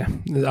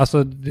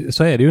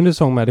så är det ju under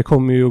säsong med. Det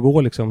kommer ju att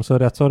gå liksom. Så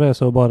rätt så det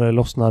så bara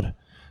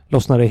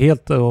lossnar det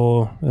helt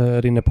och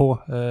rinner på.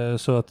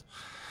 Så att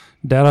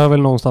där har jag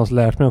väl någonstans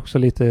lärt mig också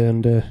lite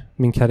under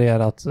min karriär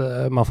att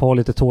man får ha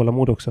lite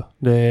tålamod också.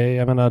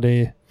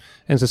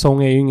 En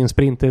säsong är ju ingen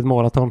sprint, det är ett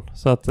maraton.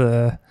 Så att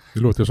det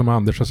låter som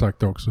Anders har sagt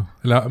det också.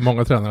 Eller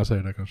många tränare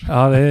säger det kanske.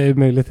 Ja, det är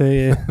möjligt. Det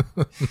är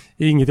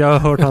inget jag har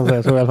hört han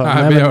säga så i alla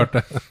fall. Nej, vi har hört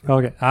det.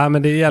 Okay. Nej,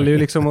 men det gäller ju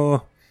liksom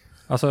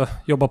att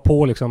jobba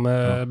på liksom,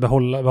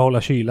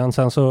 behålla kylan.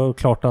 Sen så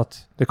klart att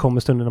det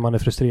kommer stunder när man är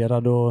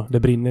frustrerad och det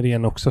brinner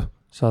igen också.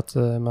 Så att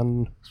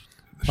man...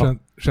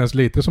 Känns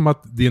lite som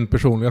att din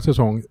personliga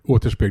säsong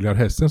återspeglar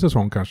hästens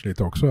säsong kanske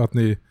lite också. Att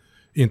ni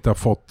inte har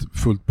fått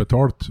fullt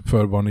betalt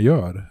för vad ni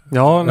gör.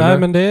 Ja, eller? Nej,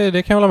 men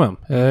det kan jag hålla med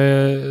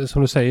om.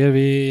 Som du säger,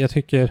 jag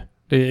tycker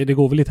det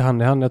går väl lite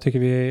hand i hand. Jag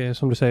tycker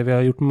som du säger, vi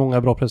har gjort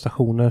många bra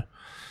prestationer.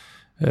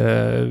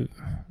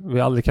 Vi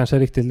har aldrig kanske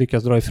riktigt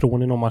lyckats dra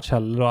ifrån i någon match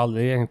heller och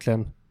aldrig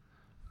egentligen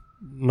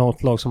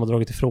något lag som har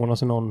dragit ifrån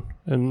oss i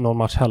någon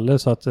match heller.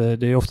 Så att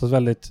det är oftast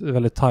väldigt,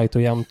 väldigt tajt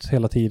och jämnt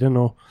hela tiden,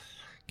 och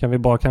kan vi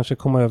bara kanske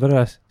komma över det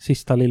där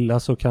sista lilla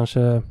så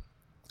kanske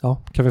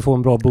kan vi få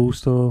en bra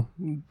boost och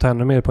ta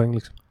ännu mer poäng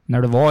liksom.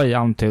 När du var i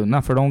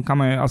Almtuna, för de kan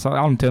man ju, alltså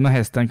Almtuna och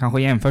hästen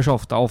kanske jämförs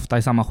ofta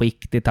i samma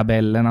skikt i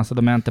tabellen, alltså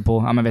de är inte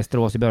på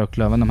Västerås i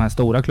Björklöven, de här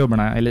stora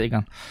klubbarna i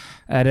ligan.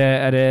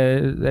 Är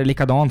det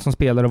likadant som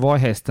spelare att vara i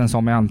hästen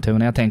som i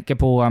Almtuna? Jag tänker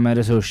på med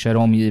resurser,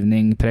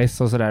 omgivning,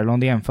 press och sådär, eller om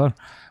det jämför.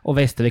 Och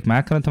Västervik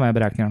med kan du ta med i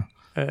beräkningarna?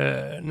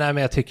 Nej, men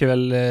jag tycker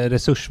väl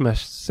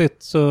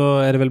resursmässigt så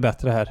är det väl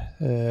bättre här.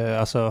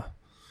 Alltså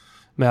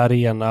med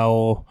arena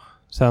och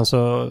sen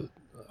så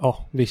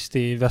visst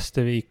i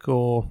Västervik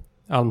och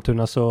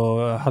Almtuna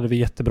så hade vi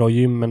jättebra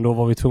gym, men då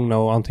var vi tvungna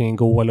att antingen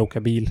gå eller åka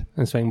bil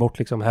en sväng bort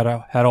liksom.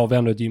 Här har vi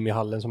ändå ett gym i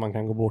hallen som man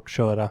kan gå bort och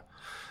köra.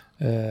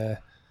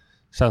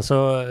 Sen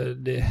så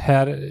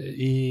här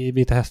i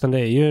Vita Hästen, det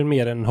är ju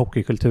mer en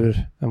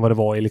hockeykultur än vad det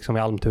var i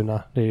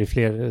Almtuna. Det är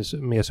ju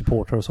mer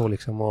supporter och så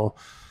liksom, och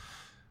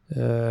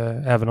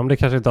även om det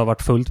kanske inte har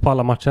varit fullt på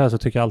alla matcher så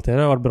tycker jag alltid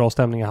det har varit bra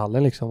stämning i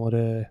hallen liksom, och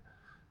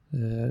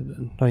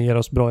de ger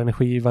oss bra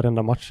energi i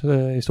varenda match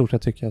i stort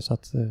sett tycker jag. Så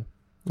att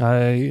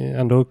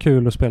ändå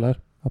kul att spela här.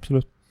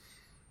 Absolut.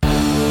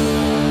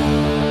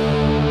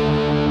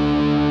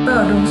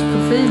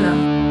 Fördomsprofilen.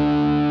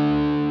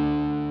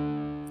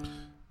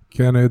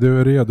 Kenny,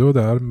 du är redo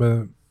där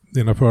med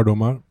dina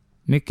fördomar?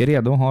 Mycket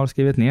redo. Har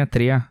skrivit ner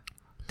 3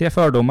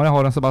 fördomar jag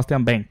har en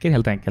Sebastian Benker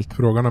helt enkelt.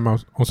 Frågan är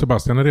om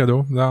Sebastian är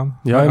redo. Han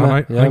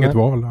har inget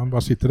val. Han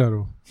bara sitter där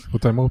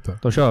och tar emot det.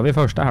 Då kör vi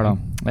första här då.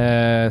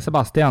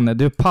 Sebastian,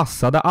 du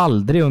passade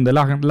aldrig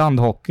under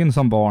landhockeyn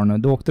som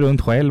barn. Du åkte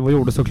runt själv och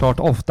gjorde såklart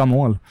ofta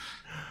mål.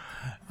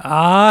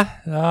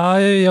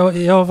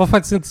 Jag var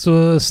faktiskt inte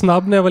så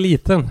snabb när jag var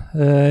liten.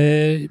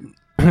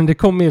 Det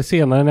kom mer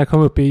senare när jag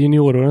kom upp i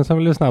junioråren som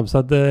blev snabb. Så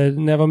att,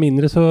 när jag var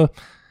mindre så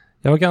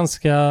jag var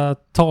ganska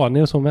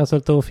tanig och så, men så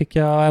då fick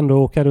jag ändå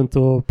åka runt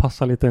och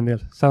passa lite en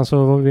del. Sen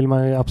så vill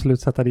man ju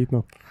absolut sätta dit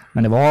något.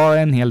 Men det var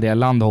en hel del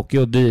landhockey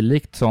och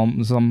dylikt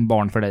som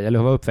barn för dig, eller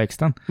hur var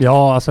uppväxten?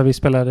 Ja, alltså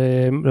det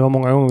var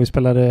många gånger vi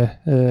spelade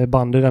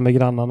bandy där med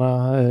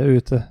grannarna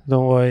ute.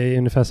 De var i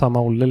ungefär samma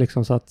ålder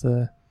liksom, så att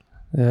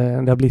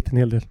det har blivit en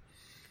hel del.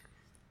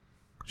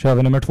 Kör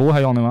vi nummer 2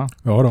 här, Johnny, va?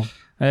 Ja då.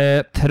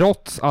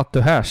 Trots att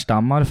du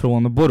härstammar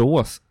från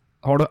Borås,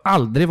 har du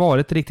aldrig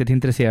varit riktigt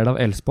intresserad av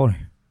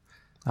Elfsborg?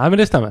 Nej, men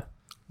det stämmer.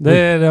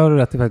 Det har du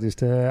rätt i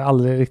faktiskt. Jag har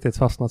aldrig riktigt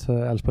fastnat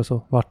för Elfsborg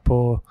så. Varit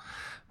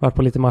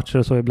på lite matcher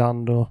och så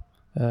ibland. Och,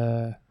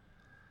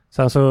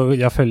 sen så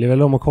jag följer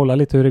väl om och kollar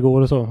lite hur det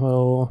går och så.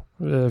 Och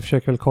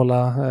försöker väl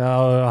kolla. Jag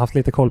har haft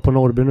lite koll på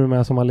Norrby nu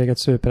med som har legat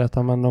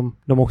superettan, men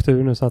de åkte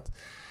ur nu så att.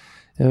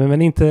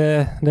 Men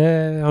inte,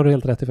 det har du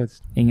helt rätt i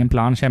faktiskt. Ingen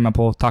plansch hemma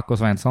på Taco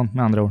Svensson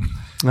med andra ord.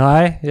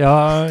 Nej,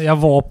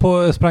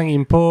 jag sprang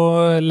in på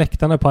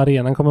läktarna på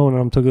arenan, kommer jag ihåg när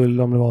de tog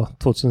guld, om det var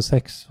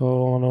 2006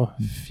 och var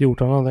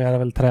 14 någonting. Jag hade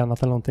väl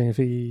tränat eller någonting,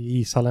 för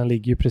ishallen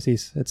ligger ju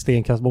precis ett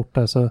stenkast bort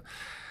där, så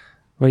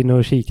var inne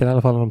och kikade i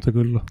alla fall när de tog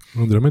guld.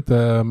 Undrar om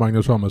inte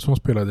Magnus Samuelsson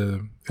spelade i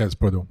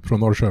Elfsborg då, från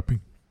Norrköping.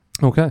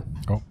 Okej.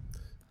 Ja,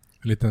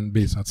 en liten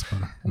bisats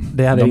bara.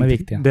 De är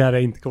viktiga. Det hade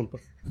jag inte koll på.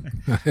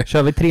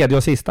 Kör vi 3:e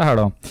och sista här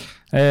då.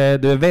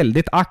 Du är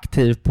väldigt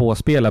aktiv på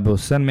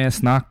spelarbussen med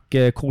snack,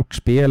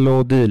 kortspel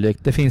och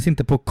dylikt. Det finns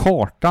inte på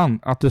kartan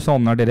att du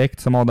somnar direkt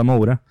som Adam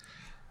Ore.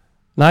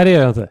 Nej, det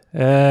gör jag inte.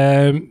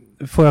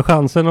 Får jag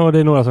chansen och det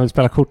är några som vill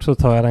spela kort så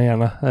tar jag den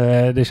gärna.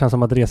 Det känns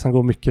som att resan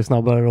går mycket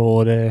snabbare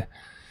och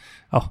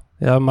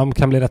man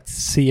kan bli rätt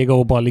seg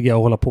och bara ligga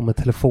och hålla på med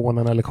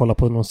telefonen eller kolla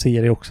på någon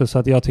serie också. Så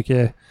att jag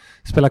tycker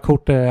spela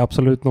kort är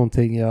absolut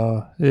någonting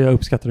jag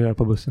uppskattar att göra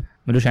på bussen.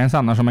 Men du känns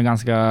annars som en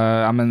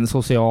ganska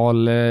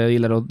social,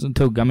 gillar att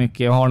tugga mycket.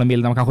 Jag har en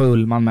bild av kanske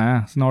Ullman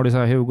med. Sen har du så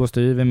här Hugo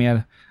Styv är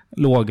mer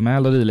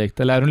lågmäld och dylikt.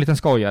 Eller är du en liten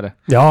skojare?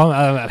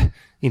 Ja,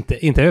 inte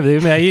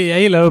överdrivet. Men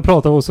jag gillar att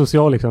prata om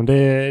social liksom. Det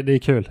är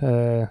kul.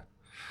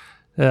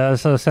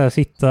 Så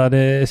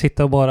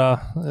sitta och bara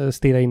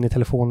stirra in i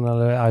telefonen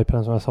eller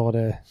iPaden som jag sa.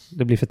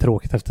 Det blir för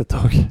tråkigt efter ett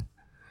tag.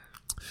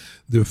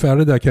 Du är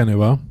färdig där, Kenny,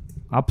 va?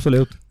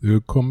 Absolut.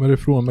 Du kommer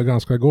ifrån med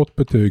ganska gott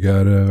betyg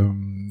här.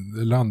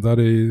 Det landar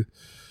i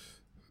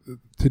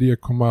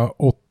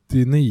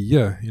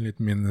 3,89 enligt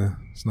min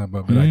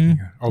snabba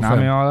beräkning.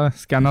 Men jag har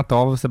skannat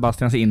av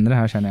Sebastians inre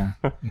här, känner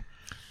jag.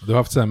 Du har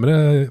haft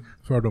sämre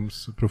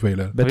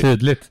fördomsprofiler.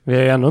 Betydligt. Vi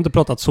har ju ändå inte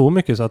pratat så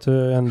mycket så att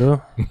du ändå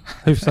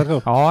hyfsat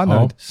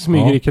då.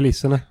 Smyger i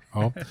kulisserna.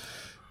 Ja.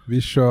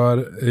 Vi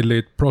kör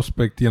Elite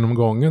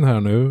Prospect-genomgången här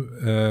nu.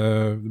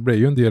 Det blir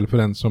ju en del för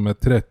den som är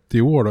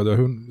 30 år då. Du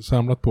har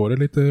samlat på dig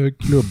lite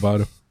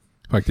klubbar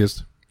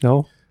faktiskt.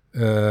 Ja.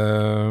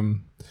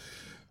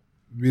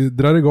 Vi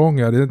drar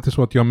igång här. Det är inte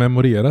så att jag har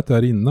memorerat det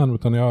här innan,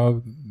 utan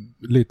jag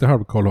lite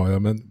halvkoll har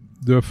jag. Men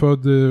du är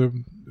född,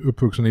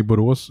 uppvuxen i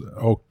Borås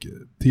och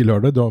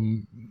tillhörde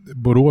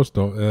Borås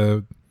då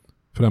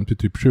fram till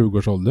typ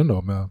 20-årsåldern då,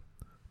 om jag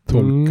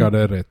tolkar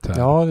det rätt här.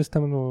 Ja, det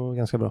stämmer nog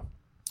ganska bra.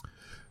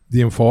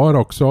 Din far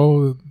också,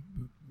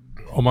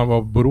 om han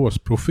var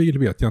Borås-profil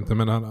vet jag inte,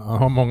 men han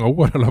har många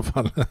år i alla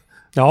fall.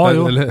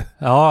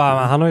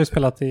 Ja, han har ju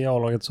spelat i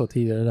A-laget så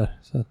tidigare där.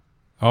 Så.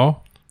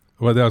 Ja,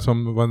 var det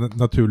som var en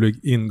naturlig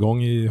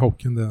ingång i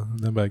hockeyn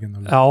den vägen?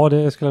 Eller? Ja,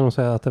 det skulle jag nog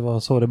säga att det var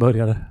så det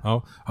började.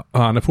 Ja,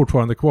 han är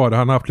fortfarande kvar.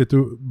 Han har haft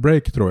lite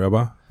break tror jag,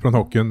 va? Från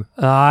hockeyn.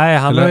 Nej,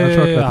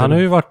 han har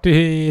ju varit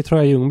i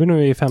Ljungby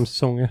nu i 5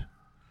 säsonger.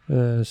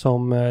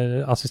 Som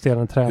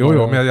assisterande tränare.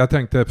 Jo, men jag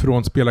tänkte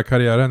från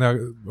spelarkarriären,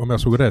 om jag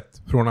såg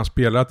rätt, från han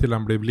spelade till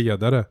han blev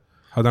ledare.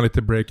 Hade han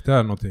lite break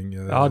där någonting?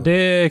 Ja,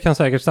 det kan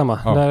säkert stämma.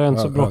 Ja, det är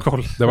inte så bra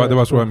koll. Det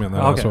var så jag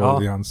menade. Okay,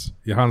 alltså,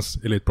 i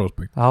hans Elite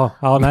Prospect.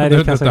 Ja, nej, det kan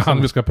inte säkert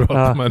han vi ska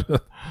prata om.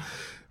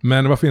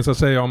 Men vad finns att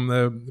säga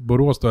om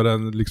Borås då? Är det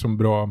en liksom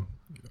bra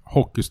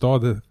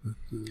hockeystad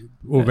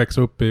att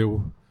växa upp i?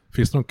 Och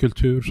finns det någon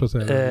kultur så att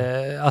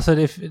säga? Alltså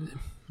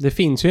det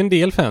finns ju en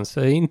del fans.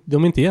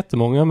 De är inte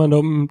jättemånga, men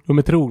de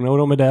är trogna och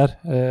de är där.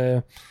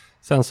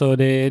 Sen så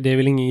det är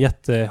väl ingen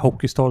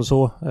jättehockeystad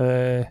så.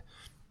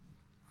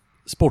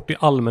 Sport i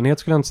allmänhet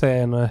skulle jag inte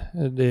säga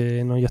det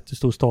är någon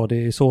jättestor stad.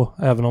 Det är så.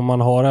 Även om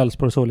man har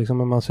Elfsborg så liksom.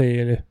 Men man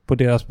ser på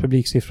deras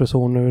publiksiffror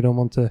så nu.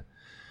 De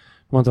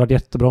har inte varit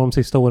jättebra de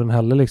sista åren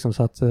heller liksom,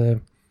 så att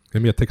Det är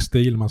mer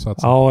textil man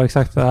satsar. ja,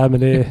 exakt. Nej, men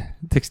det är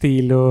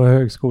textil och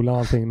högskola och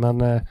allting,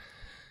 men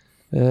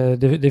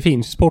det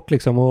finns sport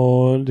liksom,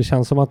 och det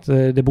känns som att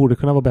det borde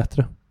kunna vara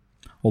bättre.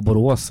 Och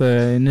Borås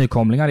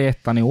nykomlingar i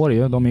ettan i år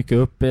ju. De gick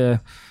upp,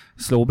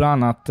 slog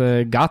bland annat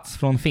Gats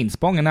från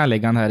Finspång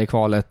närliggande här i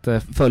kvalet.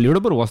 Följer du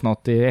Borås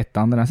något i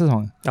ettan den här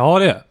säsongen? Ja,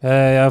 det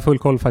är jag har full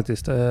koll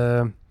faktiskt.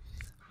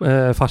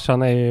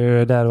 Farsan är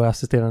ju där och är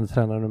assisterande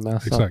tränare nu med.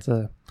 Exakt. Så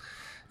att,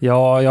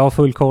 ja, jag har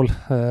full koll.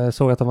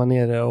 Såg att de var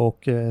nere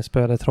och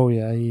spöade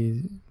Troja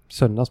i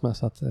söndags med.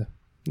 Så att,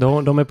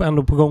 de är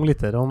ändå på gång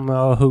lite. De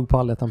har hugg på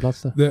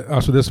allettan-plats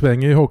där. Det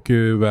svänger i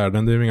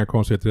hockeyvärlden, det är ju inga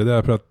konstigheter i det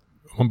där, för att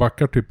om man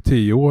backar typ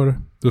 10 år,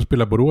 då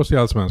spelar Borås i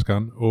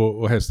Allsvenskan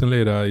och Hästen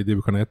lirar i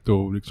division 1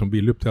 och liksom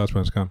vill upp till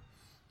Allsvenskan.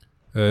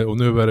 Och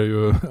nu är det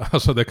ju,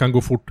 alltså det kan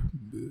gå fort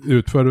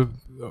utför,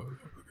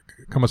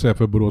 kan man säga,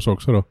 för Borås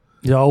också då.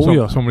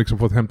 Ja, som liksom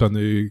fått hämta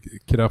ny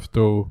kraft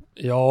och...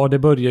 Ja, det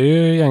börjar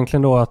ju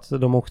egentligen då att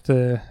de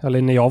åkte,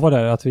 eller när jag var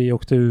där, att vi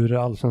åkte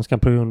ur Allsvenskan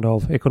på grund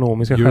av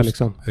ekonomiska skäl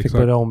liksom. Fick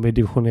börja om i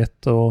division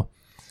 1 och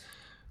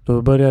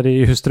då började det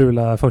ju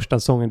strula första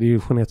säsongen i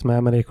division 1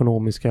 med det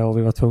ekonomiska, och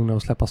vi var tvungna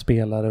att släppa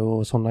spelare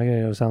och sådana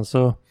grejer. Och sen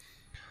så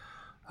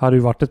hade det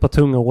ju varit ett par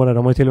tunga år där.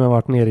 De har ju till och med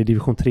varit nere i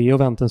division 3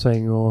 och vänt en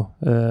sväng.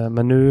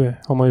 Men nu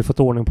har man ju fått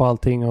ordning på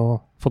allting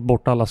och fått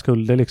bort alla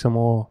skulder liksom,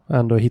 och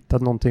ändå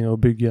hittat någonting att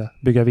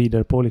bygga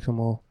vidare på liksom,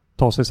 och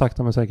ta sig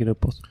sakta men säkert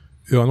uppåt.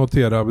 Jag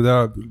noterar,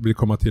 det vill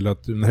komma till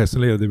att när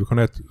Hästen leder division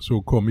 1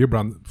 så kom ju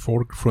ibland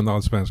folk från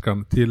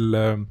Allsvenskan till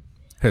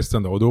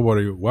Hästen då, och då var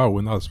det ju, wow,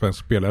 en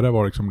allsvensk spelare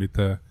var liksom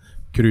lite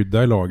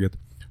krydda i laget.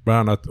 Bland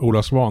annat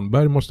Ola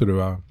Svanberg måste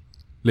du ha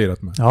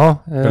lirat med. Ja,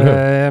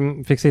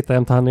 fick sitta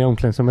jämte han i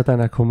omklädningsrummet när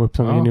jag kom upp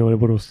som junior i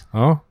Borås.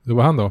 Ja, det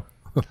var han då.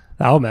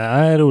 Ja, men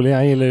han är rolig.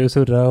 Han gillar ju att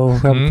surra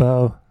och skämta.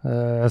 Och,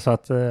 så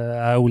att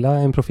Ola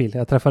är en profil.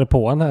 Jag träffade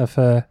på han här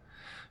för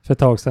ett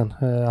tag sedan.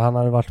 Han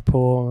hade varit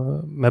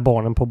med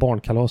barnen på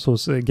barnkalas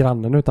hos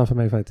grannen utanför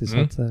mig faktiskt. Så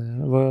att,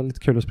 det var lite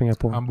kul att springa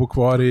på. Han bor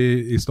kvar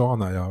i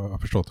stan här, jag har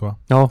förstått, va?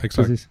 Ja,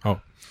 exakt. Precis. Ja,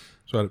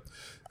 så är det.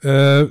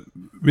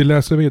 Vi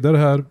läser vidare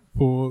här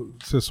på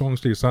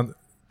säsongslistan.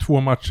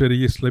 2 matcher i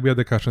Gislaved,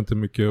 det kanske inte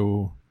mycket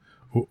att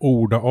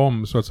orda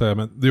om så att säga,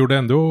 men det gjorde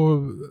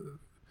ändå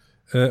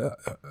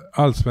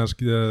allsvensk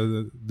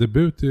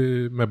debut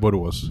med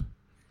Borås.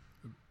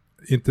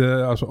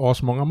 Inte,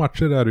 alltså många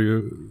matcher är det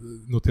ju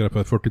noterat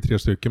på 43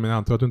 stycken, men jag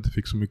antar att du inte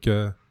fick så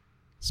mycket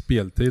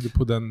speltid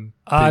på den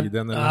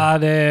tiden? Ja,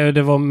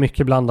 det var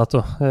mycket blandat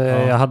då.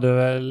 Jag hade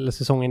väl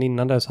säsongen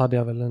innan det, så hade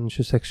jag väl en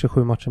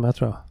 26-27 matcher med,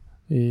 tror jag.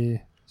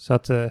 Så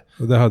att,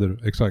 det hade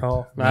du, exakt.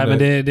 Ja, men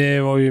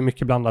det var ju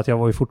mycket blandat. Jag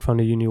var ju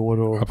fortfarande junior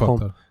och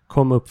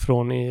kom upp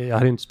från, jag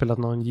hade inte spelat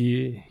någon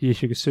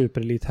J20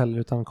 Super-elit heller,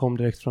 utan kom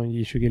direkt från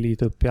J20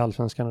 elit upp i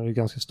Allsvenskan, och det är ett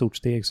ganska stort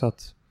steg, så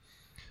att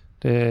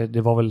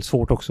det var väl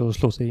svårt också att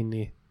slå sig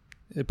in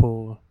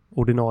på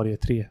ordinarie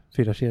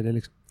 3-4 kedjor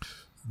liksom.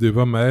 Du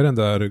var med i den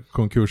där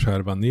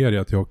konkurshärvan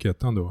ner till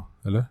Hockeyettan då,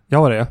 eller?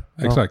 Jag var det,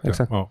 Exakt.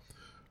 Ja.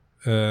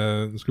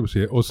 Ska vi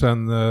se. Och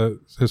sen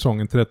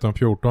säsongen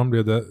 13-14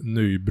 blev det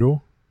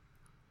Nybro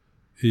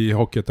i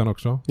Hockeyettan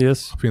också.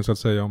 Yes. Finns att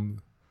säga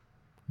om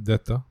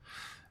detta?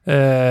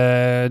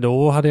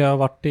 Då hade jag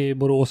varit i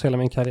Borås hela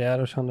min karriär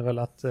och kände väl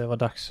att det var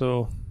dags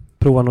att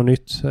prova något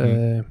nytt.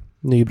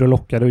 Nybro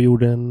lockade och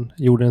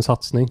gjorde en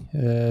satsning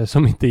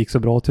som inte gick så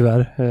bra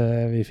tyvärr.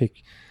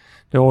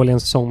 Det var väl en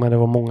säsong, men det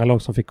var många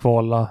lag som fick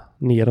kvala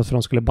neråt för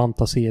de skulle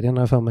banta serien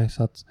här för mig.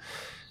 Så att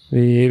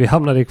vi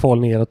hamnade i kval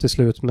neråt till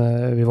slut,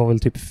 vi var väl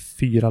typ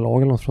 4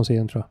 lag eller något från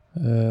serien, tror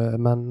jag.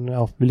 Men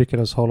ja, vi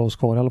lyckades hålla oss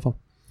kvar i alla fall.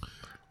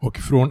 Och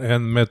från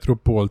en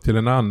metropol till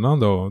en annan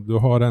då. Du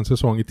har en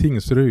säsong i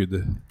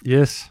Tingsryd.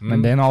 Yes.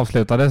 Men den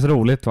avslutades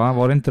roligt, va?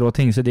 Var det inte då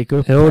Tingsryd gick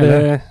upp? Jo,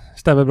 det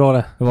stämmer bra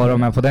det. Var de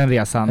med på den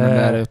resan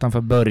där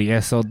utanför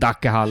Börjes och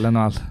Dackehallen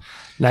och allt?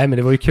 Nej, men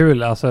det var ju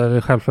kul.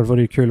 Alltså, självklart var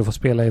det ju kul att få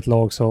spela i ett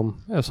lag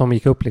som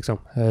gick upp liksom.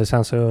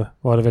 Sen så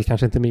var det väl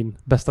kanske inte min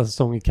bästa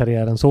säsong i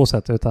karriären så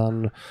sett,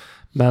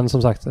 men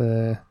som sagt,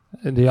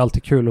 det är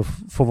alltid kul att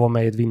få vara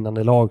med i ett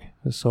vinnande lag.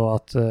 Så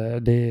att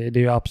det är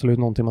ju absolut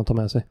någonting man tar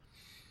med sig.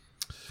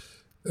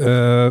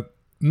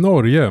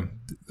 Norge,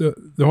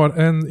 du har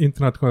en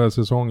internationell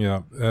säsong,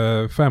 ja.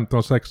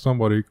 15-16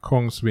 var det i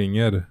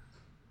Kongsvinger.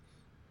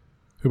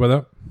 Hur var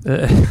det?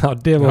 Ja,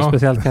 det var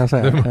speciellt, kan jag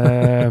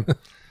säga.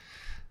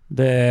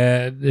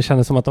 Det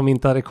kändes som att de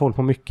inte hade koll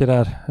på mycket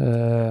där.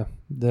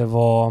 Det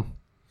var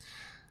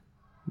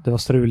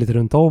struligt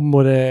runt om,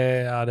 och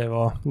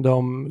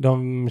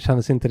de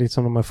kändes inte riktigt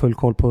som de har full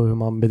koll på hur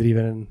man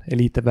bedriver en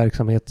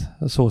elitverksamhet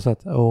så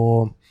sätt.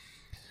 Och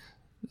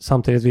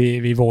samtidigt,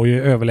 vi var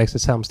ju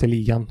överlägset sämst i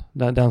ligan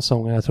den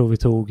säsongen. Jag tror vi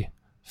tog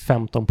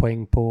 15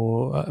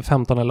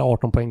 eller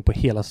 18 poäng på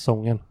hela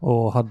säsongen,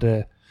 och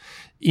hade,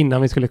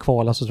 innan vi skulle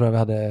kvala, så tror jag vi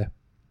hade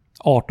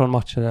 18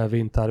 matcher där vi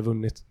inte hade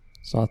vunnit.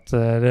 Så att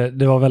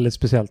det var väldigt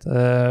speciellt.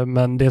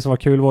 Men det som var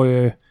kul var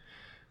ju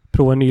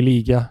prova en ny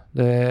liga.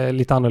 Det är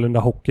lite annorlunda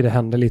hockey, det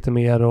händer lite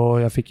mer,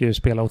 och jag fick ju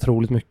spela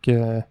otroligt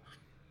mycket.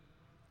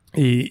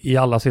 i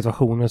alla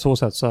situationer så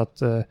sätt. Så att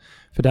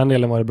för den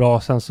delen var det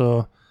bra. Sen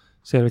så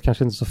ser det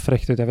kanske inte så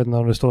fräckt ut. Jag vet inte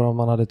om det står om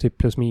man hade typ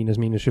plus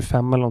minus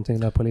 25 eller någonting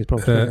där på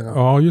elitproffsligan.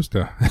 Ja, just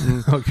det.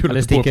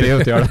 Eller sticker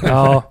det ut, gör det.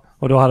 Ja,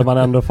 och då hade man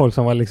ändå folk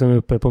som var liksom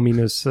uppe på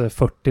minus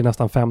 40,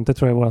 nästan 50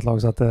 tror jag i vårt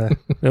lag. Så att det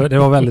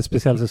var en väldigt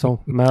speciell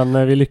säsong.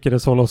 Men vi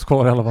lyckades hålla oss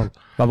kvar i alla fall.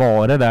 Vad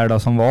var det där då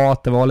som var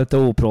att det var lite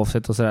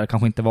oproffsigt och sådär?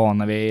 Kanske inte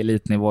vana vid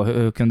elitnivå.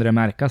 Hur kunde det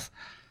märkas?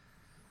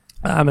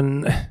 Nej,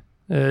 men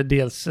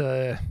dels...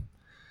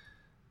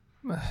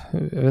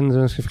 jag vet inte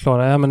hur jag ska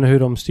förklara. Men hur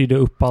de styrde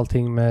upp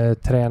allting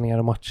med träningar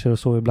och matcher och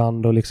så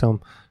ibland. Och liksom...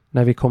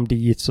 När vi kom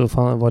dit så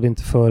var det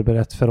inte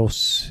förberett för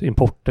oss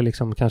importer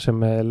liksom, kanske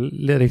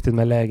riktigt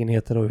med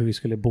lägenheter och hur vi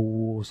skulle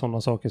bo och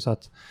sådana saker, så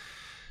att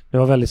det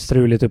var väldigt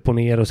struligt upp och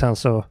ner. Och sen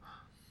så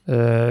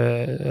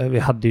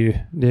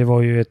det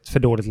var ju ett för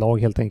dåligt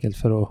lag helt enkelt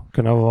för att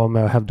kunna vara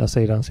med och hävda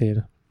sig i den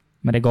serien.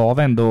 Men det gav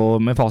ändå,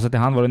 med facit i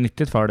hand, var det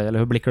nyttigt för dig, eller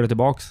hur blickar du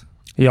tillbaks?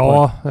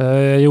 Ja,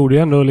 jag gjorde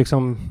ju ändå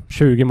liksom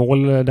 20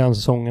 mål den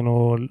säsongen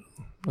och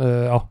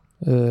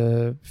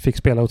fick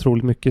spela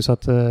otroligt mycket, så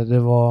att det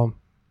var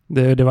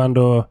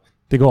ändå,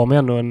 det gav mig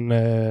ändå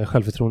en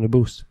självförtroende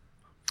boost.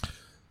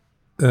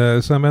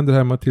 Sen vände det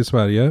här till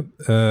Sverige.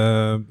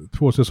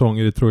 2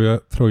 säsonger i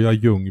Troja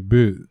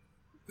Ljungby.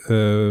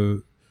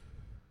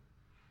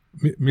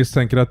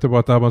 Misstänker att det var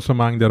ett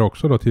avancemang där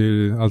också då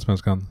till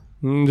Allsvenskan?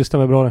 Det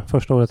stämmer bra det,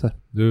 första året där.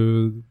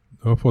 Du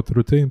har fått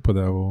rutin på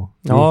det? Och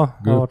ja,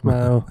 jag har varit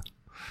med. Och...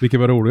 Vilket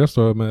var roligast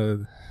då,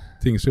 med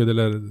Tingsryd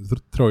eller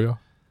Troja?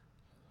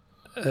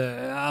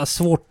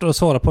 Svårt att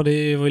svara på.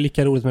 Det var ju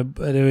lika roligt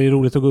det var ju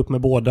roligt att gå upp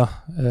med båda.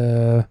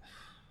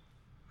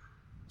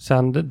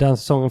 Sen den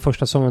säsongen,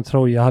 första säsongen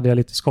Troja, hade jag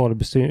lite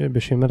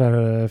skadebekymmer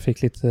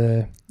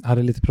där.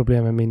 Hade lite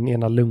problem med min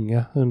ena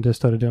lunga under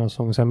större delen av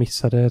säsongen, så jag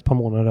missade ett par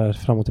månader där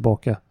fram och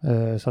tillbaka.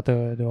 Så att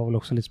det var väl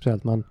också lite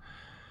speciellt, men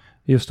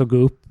just att gå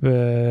upp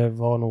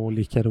var nog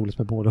lika roligt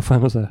med båda, får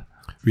jag nog säga.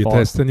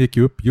 Testen gick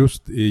upp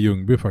just i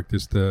Ljungby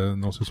faktiskt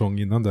någon säsong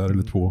innan där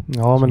eller 2.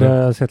 Ja, men det har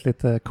jag sett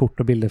lite kort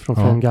och bilder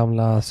från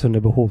gamla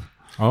Sunnebyhov.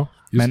 Ja,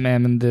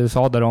 men du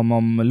sa där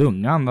om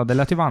lungan då, det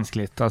lät ju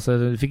vanskligt. Alltså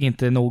du fick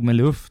inte nog med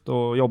luft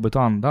och jobbigt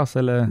att andas,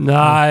 eller?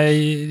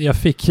 Nej, jag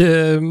fick,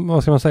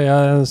 vad ska man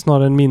säga,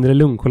 snarare en mindre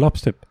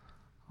lungkollaps typ.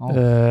 Ja.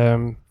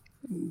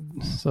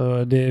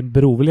 Så det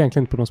beror väl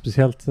egentligen inte på något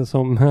speciellt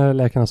som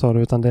läkarna sa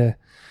det, utan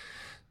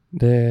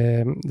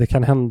det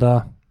kan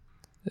hända.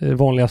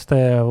 Vanligaste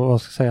är,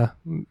 vad ska jag säga,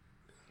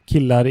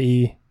 killar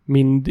i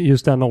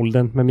just den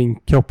åldern med min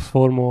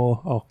kroppsform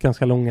och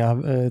ganska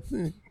långa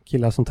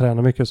killar som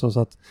tränar mycket, så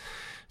att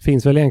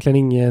finns väl egentligen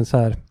ingen så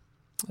här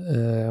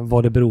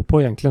vad det beror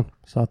på egentligen.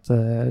 Så att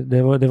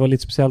det var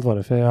lite speciellt var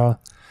det, för jag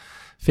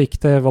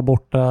fick det, var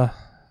borta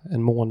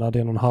en månad,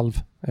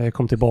 1,5,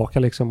 kom tillbaka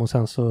liksom, och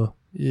sen så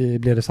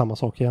blev det samma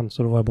sak igen,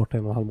 så då var jag borta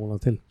 1,5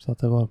 månad till, så att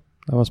det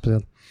var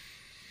speciellt.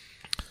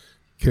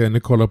 Kenny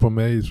kollar på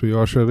mig så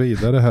jag kör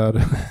vidare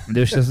här.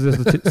 Du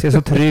ser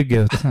så trygg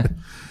ut.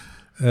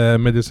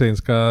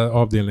 Medicinska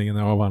avdelningen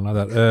är avhandlad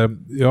där.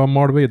 Jag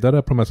mal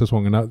vidare på de här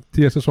säsongerna.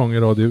 10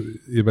 säsonger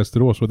i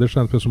Västerås, och det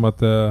känns väl som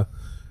att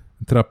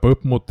trappa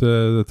upp mot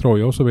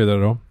Troja och så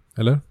vidare då,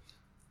 eller?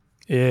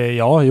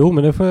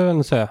 Men det får jag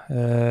väl säga.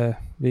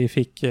 Vi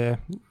fick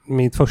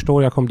mitt första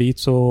år jag kom dit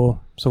så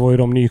var ju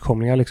de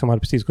nykomlingar liksom, hade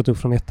precis gått upp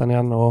från 1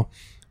 igen, och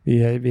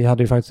vi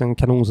hade ju faktiskt en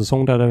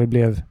kanonsäsong där vi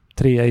blev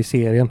 3 i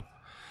serien.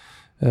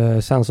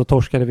 Sen så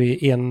torskade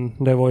vi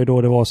det var ju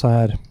då det var så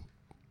här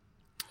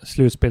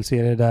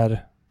slutspelserie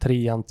där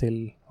 3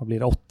 till, vad blir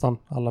det, 8,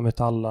 alla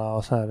mötte alla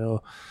och så här,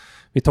 och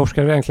vi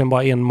torskade egentligen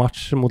bara en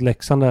match mot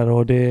Leksand där,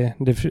 och det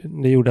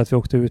gjorde att vi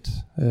åkte ut,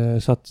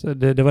 så att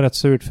det var rätt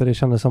surt, för det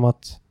kändes som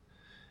att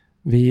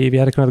vi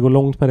hade kunnat gå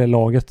långt med det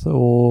laget,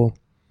 och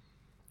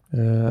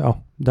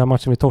den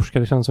matchen vi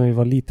torskade kändes som att vi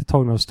var lite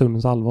tagna av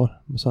stundens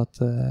allvar, så att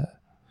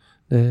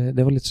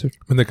det var lite surt.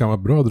 Men det kan vara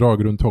bra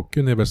drag runt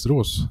hockeyn i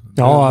Västerås.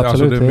 Ja,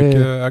 absolut. Alltså det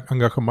är mycket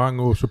engagemang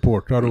och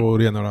supportrar och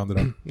det ena och andra.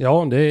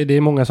 Ja, det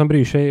är många som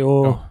bryr sig,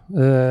 och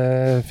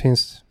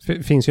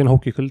finns ju en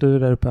hockeykultur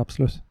där uppe,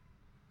 absolut.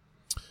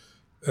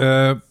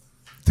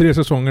 3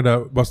 säsonger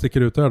där, vad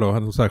sticker ut där då?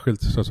 Något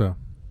särskilt, så att säga?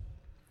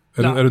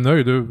 Är du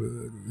nöjd? Du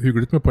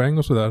hyggligt med poäng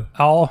och sådär?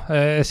 Ja,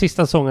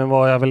 sista säsongen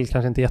var jag väl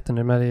kanske inte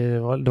jättenöjd med.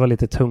 Det var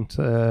lite tungt.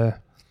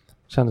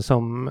 Kändes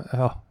som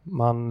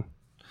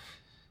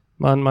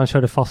man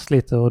körde fast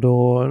lite, och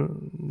då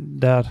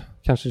där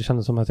kanske det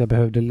kändes som att jag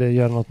behövde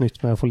göra något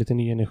nytt med att få lite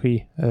ny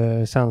energi.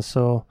 Sen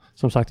så,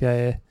 som sagt,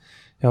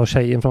 jag har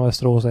tjejen från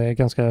Västerås, jag är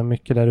ganska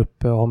mycket där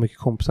uppe och har mycket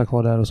kompisar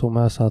kvar där och så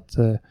med, så att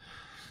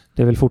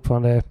det är väl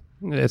fortfarande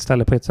ett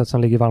ställe på ett sätt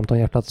som ligger varmt om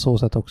hjärtat, så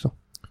sätt också.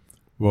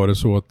 Var det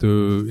så att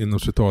du inom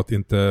citat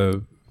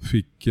inte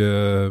fick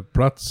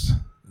plats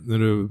när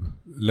du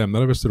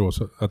lämnade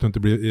Västerås? Att du inte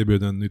blev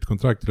erbjuden nytt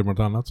kontrakt eller något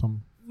annat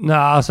som... Nej,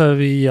 alltså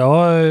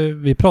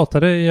vi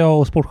pratade, jag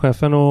och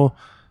sportchefen, och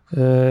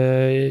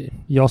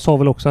jag sa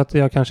väl också att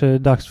jag kanske är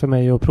dags för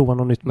mig att prova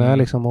något nytt med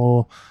liksom,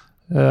 och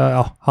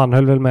han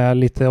höll väl med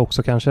lite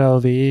också kanske,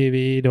 och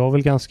det var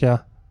väl ganska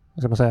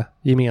vad ska man säga,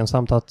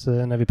 gemensamt att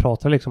när vi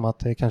pratar liksom att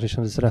det kanske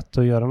kändes rätt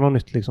att göra något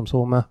nytt liksom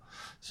så med.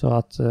 Så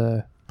att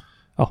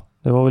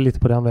det var väl lite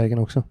på den vägen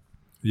också.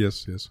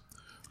 Yes.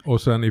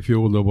 Och sen i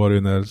fjol då var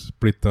det när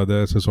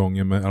splittade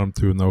säsongen med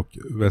Almtuna och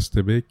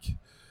Västervik.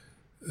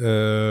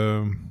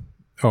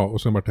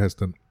 Och sen var det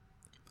hästen.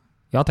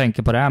 Jag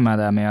tänker på det här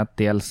med att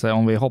dels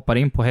om vi hoppar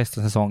in på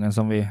hästsäsongen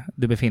som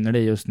du befinner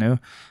dig just nu.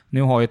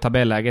 Nu har ju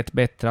tabelläget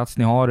bättrats.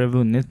 Ni har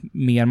vunnit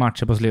mer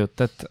matcher på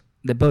slutet.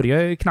 Det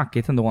börjar ju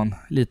knackigt ändå,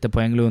 lite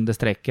poäng under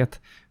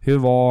strecket. Hur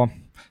var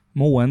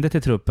måendet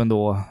i truppen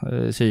då?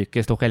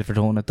 Psykiskt och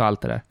självförtroendet och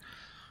allt det där?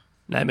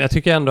 Nej, men jag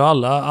tycker ändå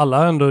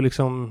alla ändå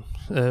liksom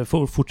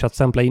fortsatt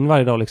stämpla in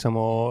varje dag liksom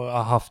och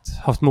har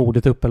haft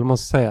modet upp, eller man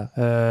ska säga.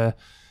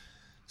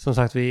 Som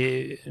sagt,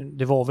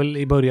 det var väl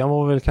i början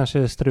var väl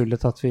kanske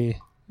struligt att vi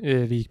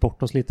gick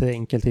bort oss lite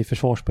enkelt i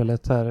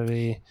försvarsspelet här.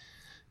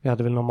 Vi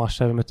hade väl någon match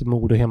där vi mötte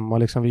Modo hemma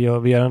liksom. Vi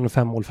gör ändå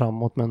 5 mål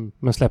framåt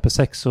men släpper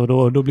 6 och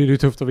då blir det ju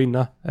tufft att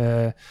vinna.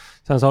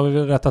 Sen så har vi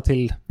väl rättat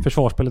till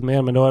försvarsspelet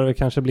mer, men då har det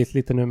kanske blivit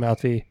lite nu med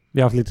att vi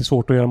har haft lite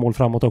svårt att göra mål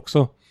framåt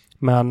också.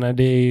 Men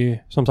det är ju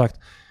som sagt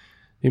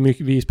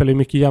vi spelar ju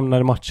mycket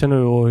jämnare matcher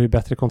nu och har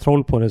bättre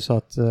kontroll på det, så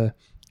att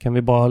kan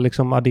vi bara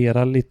liksom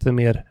addera lite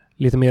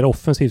mer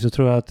offensivt så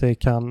tror jag att det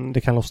kan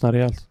lossna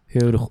rejält.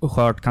 Hur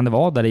skört kan det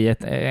vara där i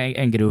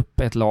en grupp,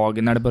 ett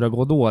lag, när det börjar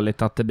gå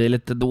dåligt, att det blir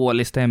lite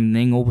dålig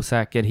stämning,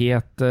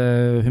 osäkerhet,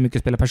 hur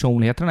mycket spelar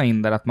personligheterna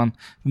in där? Att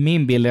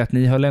min bild är att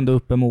ni höll ändå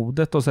uppe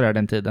modet och sådär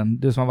den tiden.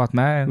 Du som har varit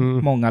med i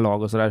många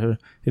lag och sådär,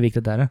 hur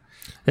viktigt är det?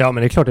 Ja,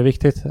 men det är klart det är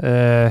viktigt.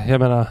 Jag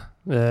menar,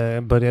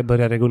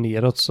 börjar det gå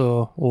neråt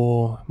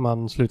och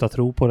man slutar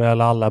tro på det,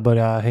 eller alla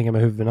börjar hänga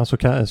med huvudena, så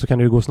kan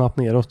det ju gå snabbt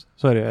neråt.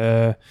 Så är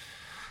det.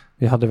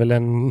 Vi hade väl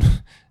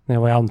när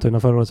jag var i Almtuna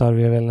förra året så hade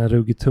vi väl en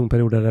ruggigt tung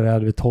period där vi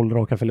hade 12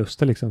 raka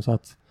förluster liksom, så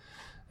att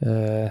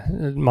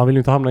man vill ju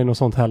inte hamna i något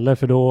sånt heller,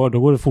 för då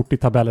går det fort i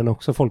tabellen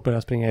också, folk börjar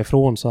springa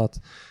ifrån, så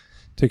att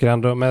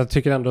jag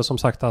tycker ändå som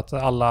sagt att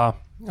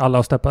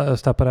alla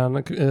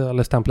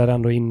stämplar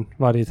ändå in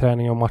varje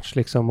träning och match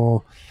liksom,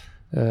 och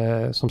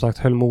som sagt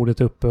höll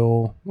modet uppe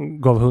och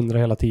gav 100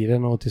 hela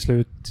tiden, och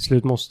till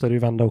slut måste det ju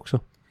vända också.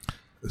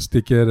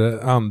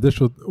 Sticker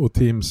Anders och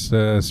Teams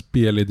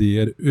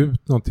spelidéer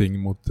ut någonting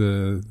mot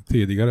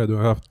tidigare? Du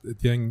har haft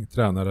ett gäng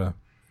tränare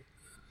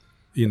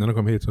innan de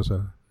kom hit, så att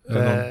säga. Är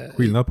det någon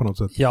skillnad på något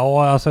sätt?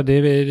 Ja, alltså det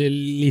är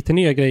lite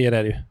nya grejer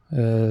är det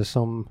ju.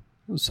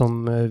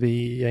 Som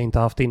vi inte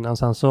haft innan.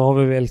 Sen så har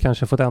vi väl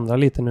kanske fått ändra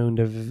lite nu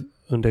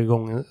under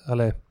gången,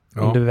 eller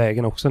under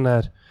vägen också,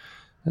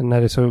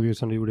 när det såg ut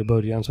som det gjorde i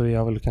början. Så vi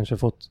har väl kanske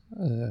fått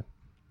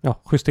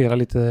justera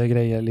lite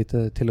grejer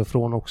lite till och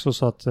från också,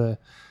 så att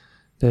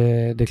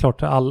det är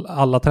klart,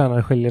 alla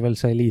tränare skiljer väl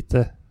sig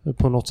lite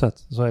på något sätt.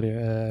 Så är det.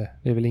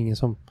 Det är väl ingen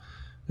som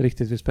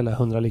riktigt vill spela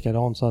 100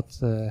 likadant, så att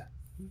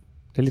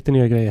det är lite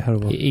nya grejer här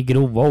och var. I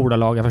grova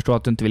ordalag, jag förstår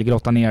att du inte vill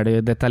grotta ner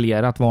det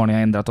detaljerat vad ni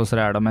har ändrat och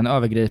sådär då, men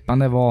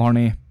övergripande, vad har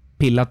ni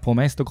pillat på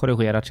mest och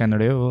korrigerat, känner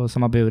du, och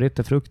som har burit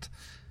det frukt?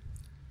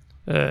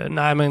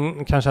 Nej,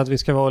 men kanske att vi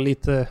ska vara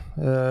lite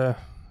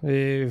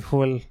vi får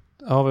väl,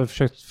 har väl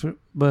försökt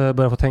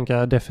börja få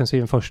tänka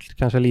defensiven först,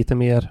 kanske lite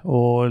mer,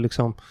 och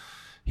liksom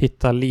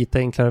hitta lite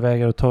enklare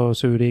vägar att ta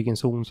oss ur egen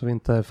zon så vi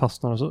inte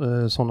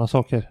fastnar sådana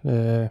saker.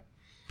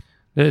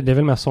 Det är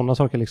väl mest sådana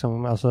saker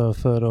liksom, alltså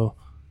för att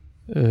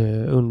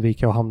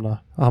undvika att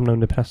hamna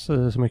under press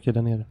så mycket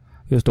där nere.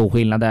 Hur stor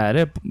skillnad är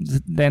det,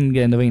 den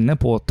grejen du var inne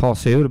på, att ta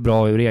sig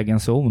bra ur egen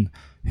zon?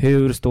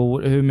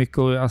 Hur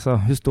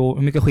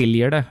mycket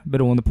skiljer det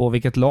beroende på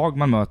vilket lag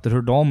man möter,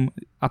 hur de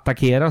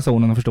attackerar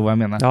zonen, och förstår vad jag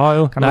menar?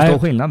 Ja, kan det stå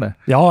skillnader?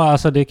 Ja,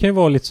 alltså det kan ju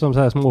vara lite som så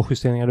här små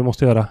justeringar du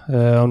måste göra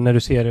när du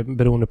ser,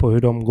 beroende på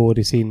hur de går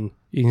i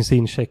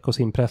sin check och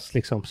sin press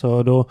liksom.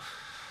 Så då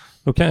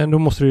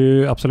måste du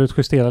ju absolut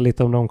justera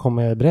lite om de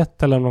kommer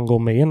brett eller om de går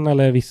med in,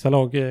 eller vissa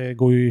lag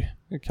går ju,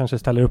 kanske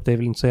ställer upp, det är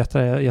väl inte så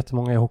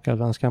jättemånga i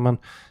hockeyallsvenskan, men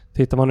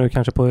tittar man nu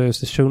kanske på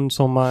Östersund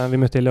som vi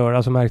mötte i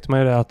lördag, så märkte man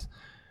ju det att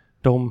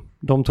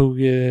de tog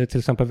till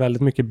exempel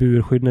väldigt mycket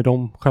burskydd när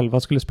de själva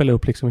skulle spela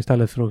upp liksom,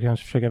 istället för att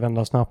kanske försöka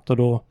vända snabbt, och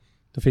då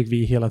fick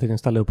vi hela tiden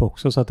ställa upp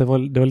också, så att det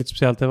var lite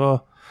speciellt. Det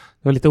var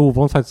lite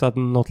ovant faktiskt att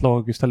något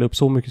lag ställde upp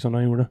så mycket som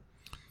de gjorde.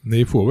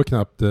 Ni får väl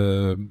knappt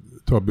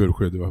ta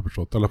burskydd, jag har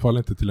förstått. I alla fall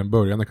inte till en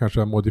början. Det kanske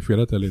har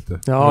modifierat det lite.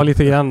 Ja,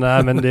 lite grann.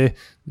 Nej, men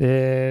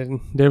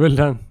det är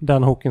väl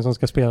den hockeyn som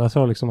ska spelas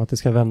så, liksom, att det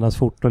ska vändas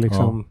fort och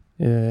liksom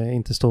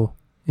inte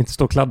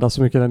stå kladda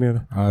så mycket där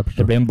nere. Ja,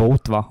 det blir en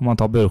bot, va? Om man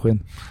tar burskydd.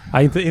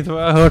 Nej, inte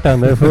vad jag har hört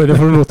än. Det får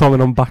du nog ta med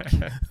någon back.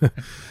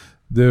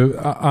 Du,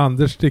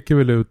 Anders sticker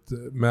väl ut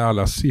med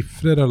alla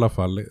siffror i alla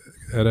fall.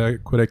 Är det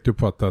korrekt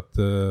uppfattat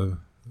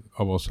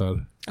av oss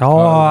här?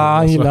 Ja,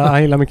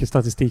 han gillar mycket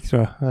statistik,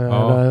 tror jag.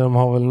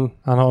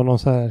 Han har någon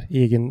så här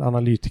egen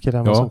analytiker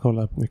där som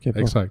kollar mycket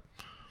på. Exakt.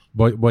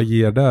 Vad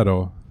ger det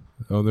då?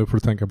 Ja, nu får du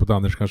tänka på att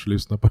Anders kanske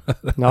lyssnar på det.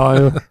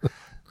 Ja,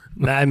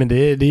 nej, men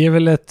det är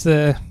väl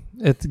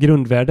ett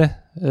grundvärde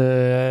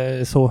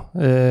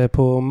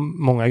på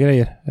många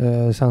grejer.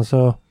 Sen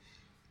så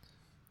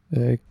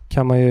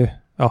kan man ju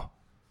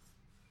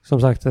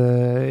som sagt,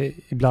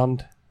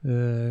 ibland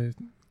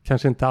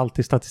kanske inte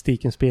alltid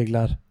statistiken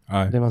speglar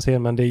det man ser,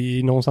 men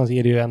någonstans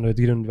är det ju ändå ett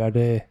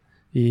grundvärde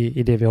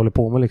i det vi håller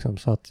på med liksom,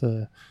 så att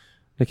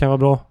det kan vara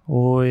bra.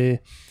 Och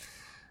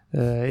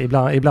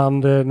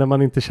ibland när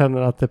man inte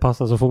känner att det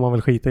passar så får man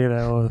väl skita i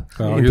det och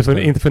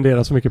inte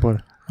fundera så mycket på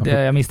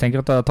det. Jag misstänker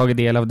att du har tagit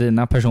del av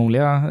dina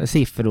personliga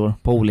siffror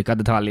på olika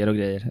detaljer och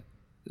grejer.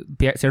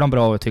 Ser de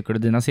bra ut, tycker du,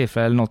 dina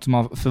siffror, eller något som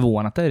har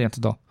förvånat dig rent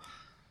idag?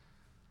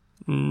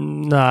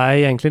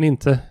 Nej, egentligen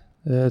inte.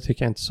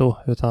 Tycker jag inte så,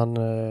 utan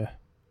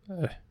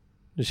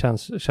det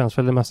känns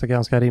väl det mesta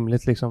ganska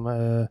rimligt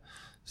liksom.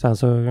 Sen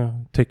så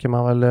tycker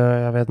man väl,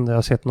 jag vet inte, jag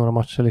har sett några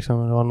matcher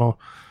liksom, det var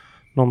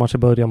någon match i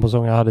början på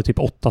säsongen, jag hade typ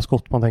 8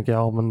 skott, man tänker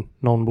ja men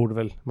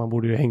man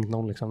borde ju hängt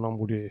någon liksom, någon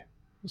borde ju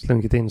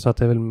slunkit in, så att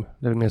det är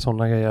väl mer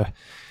sådana grejer.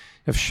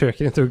 Jag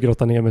försöker inte att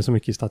grotta ner mig så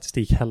mycket i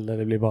statistik heller,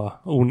 det blir bara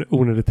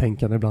onödigt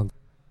tänkande ibland.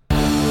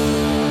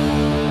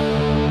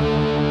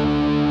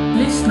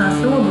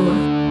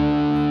 Lyssnarfrågor.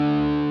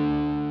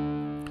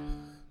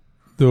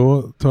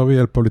 Då tar vi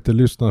hjälp av lite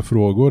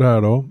lyssnarfrågor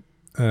här då.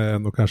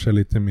 Och kanske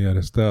lite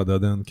mer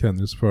städade än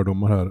Kennys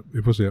fördomar här.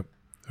 Vi får se. Är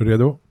du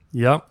redo?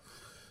 Ja.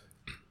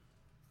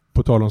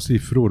 På tal om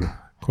siffror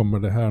kommer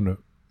det här nu.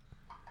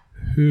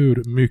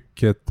 Hur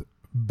mycket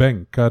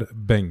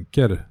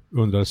bänker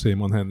undrar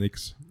Simon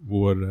Henriks,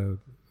 vår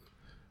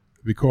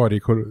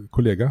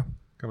vikariekollega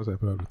kan man säga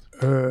på övrigt.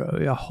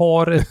 Jag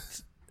har ett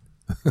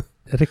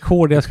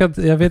rekord,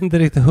 jag vet inte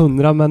riktigt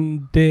 100,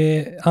 men det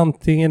är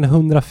antingen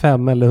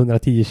 105 eller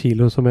 110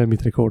 kilo som är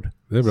mitt rekord.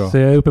 Det är bra. Så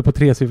jag är uppe på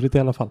 3-siffrigt i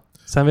alla fall.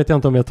 Sen vet jag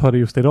inte om jag tar det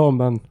just idag,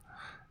 men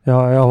jag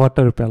har varit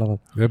där uppe i alla fall.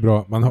 Det är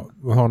bra. Man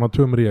har någon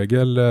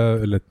tumregel,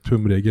 eller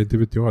tumregel, inte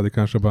vet jag. Det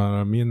kanske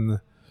bara min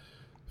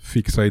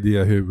fixa idé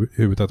i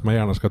huvudet att man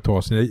gärna ska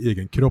ta sin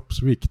egen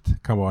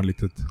kroppsvikt. Kan vara en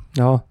litet...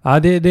 Ja,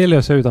 det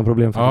löser jag utan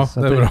problem faktiskt.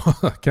 Ja, det är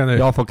bra. Kan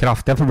jag får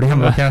kraftiga problem,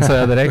 det kan jag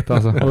säga direkt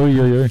alltså.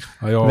 Oj.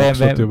 Ja, jag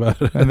också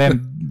tyvärr. Vem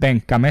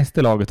bänkar mest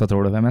i laget då,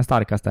 tror du? Vem är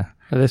starkaste?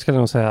 Det skulle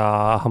jag nog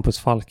säga Hampus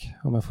Falk,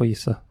 om jag får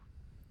gissa.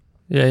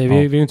 Vi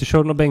har ju inte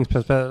kört någon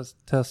bänkpress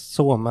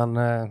så,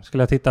 men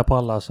skulle jag titta på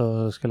alla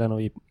så skulle jag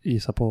nog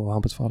gissa på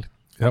Hampus Falk.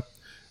 Ja.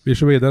 Vi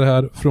kör vidare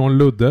här från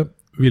Ludde.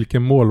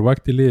 Vilken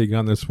målvakt i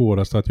ligan är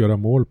svårast att göra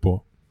mål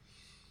på?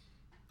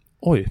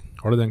 Oj.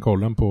 Har du den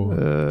kollen på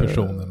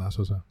personerna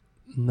så att säga?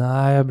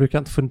 Nej, jag brukar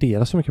inte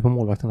fundera så mycket på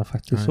målvakterna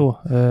faktiskt så.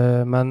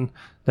 Men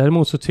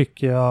däremot så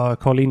tycker jag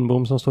Carl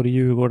Lindbom som står i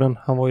Djurgården,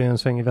 han var ju en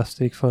sväng i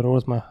Västervik förra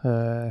året med.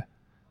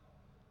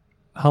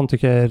 Han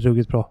tycker jag är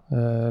ruggigt bra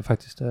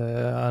faktiskt.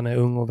 Han är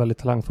ung och väldigt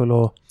talangfull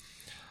och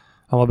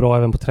han var bra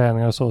även på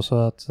träningar och så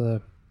att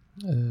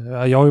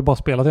jag har ju bara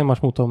spelat en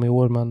match mot dem i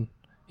år, men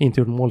inte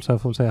gjort mål, så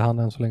jag får säga han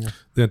än så länge.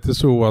 Det är inte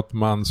så att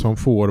man som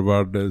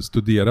forward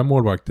studerar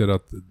målvakter,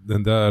 att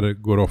den där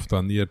går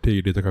ofta ner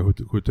tidigt och kan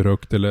skjuter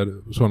högt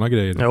eller sådana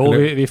grejer? Jo,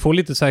 vi får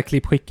lite så här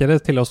klipp skickade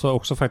till oss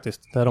också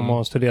faktiskt, där de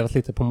har studerat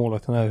lite på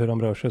målvakterna, hur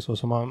de rör sig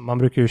så man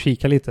brukar ju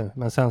kika lite,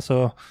 men sen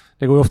så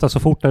det går ju ofta så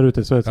fort där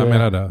ute så att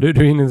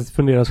du hinner inte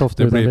fundera så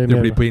ofta. Det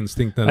blir på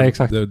instinkt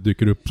när det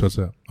dyker upp så att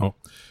säga. Ja.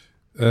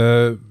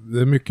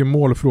 Det är mycket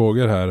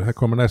målfrågor här. Här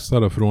kommer nästa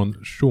då från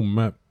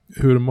Tjomme.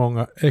 Hur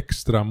många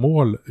extra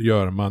mål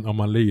gör man om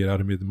man lirar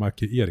med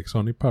Macke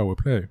Eriksson i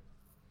powerplay?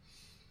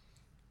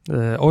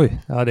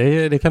 Oj, ja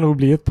det kan nog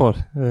bli ett par.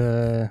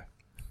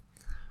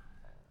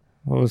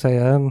 Vad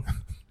säga,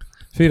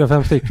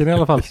 4-5 stycken i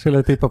alla fall skulle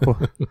jag tippa på.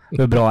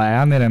 Hur bra är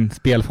han i den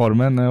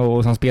spelformen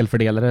och som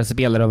spelfördelare,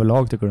 spelare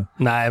överlag tycker du?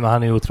 Nej, men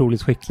han är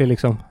otroligt skicklig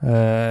liksom.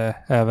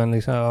 Även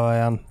liksom,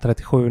 är han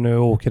 37 nu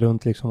och åker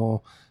runt liksom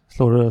och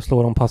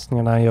slår de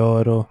passningarna han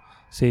gör och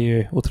ser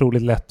ju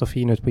otroligt lätt och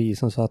fin ut på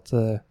isen, så att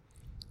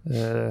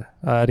är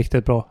en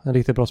riktigt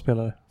bra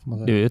spelare får man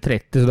säga. Du är ju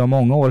 30 så du har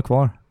många år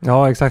kvar.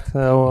 Ja, exakt.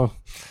 Och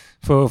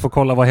få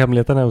kolla vad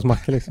hemligheten är hos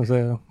Macke liksom,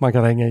 så man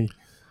kan hänga i.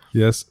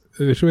 Yes.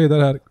 Vi kör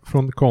vidare här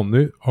från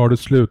Conny. Har du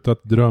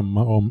slutat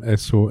drömma om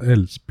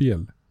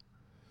SHL-spel?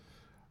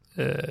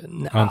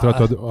 Jag antar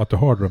att du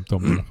har drömt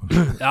om det i alla fall.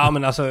 Ja,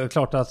 men alltså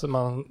klart att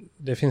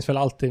det finns väl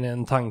alltid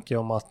en tanke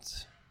om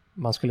att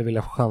man skulle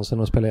vilja få chansen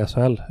att spela i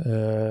SHL.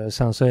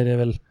 Sen så är det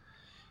väl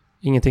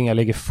ingenting jag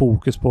lägger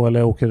fokus på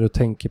eller åker och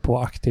tänker på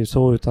aktivt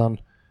så, utan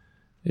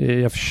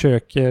jag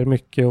försöker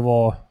mycket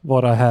att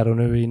vara här och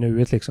nu i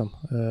nuet liksom,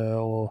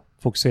 och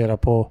fokusera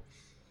på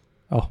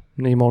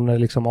imorgon är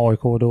liksom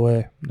AIK, då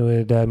är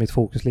det där mitt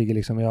fokus ligger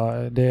liksom.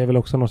 Det är väl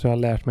också något jag har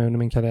lärt mig under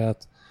min karriär,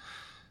 att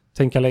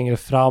tänka längre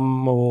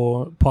fram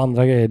och på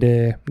andra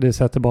grejer, det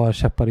sätter bara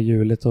käppar i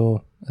hjulet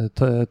och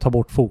ta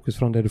bort fokus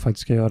från det du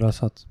faktiskt ska göra.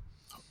 Så att...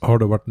 Har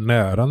du varit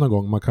nära någon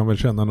gång? Man kan väl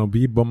känna någon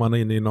vibb om man är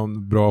inne i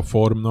någon bra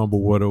form någon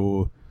vår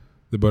och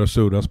det börjar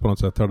surras på något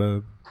sätt. Har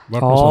det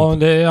varit något sånt?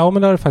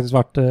 Men det har det faktiskt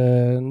varit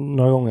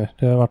några gånger.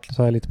 Det har varit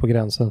så här lite på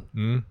gränsen.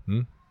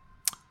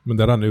 Men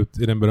där rann ut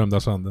i den berömda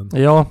sanden.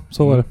 Ja,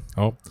 så var det.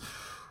 Ja.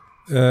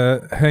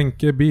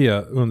 Henke B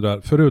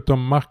undrar,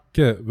 förutom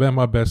Macke, vem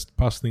har bäst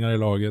passningar i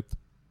laget?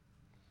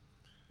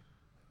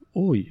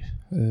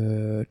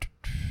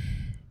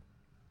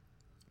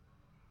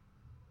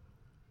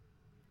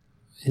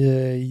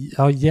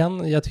 Ja,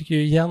 jag tycker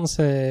ju Jens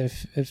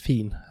är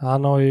fin.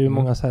 Han har ju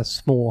många så här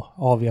små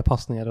aviga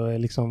passningar och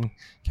liksom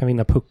kan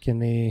vinna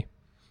pucken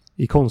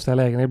i konstiga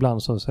lägen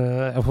ibland. Så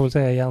jag får väl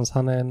säga Jens,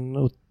 han är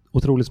en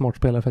otroligt smart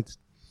spelare faktiskt.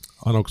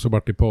 Han har också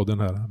varit i podden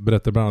här.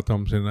 Berättade bland annat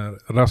om sin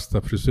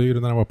rastafrisyr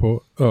när han var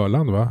på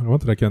Öland, va? Det var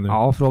inte det, Kenny?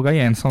 Ja, fråga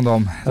Jens om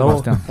dem,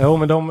 Sebastian. Jo,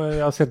 men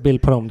jag har sett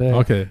bild på dem.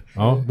 Okej.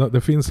 Ja,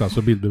 det finns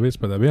alltså bildbevis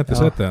på det. Vi har inte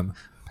sett det än.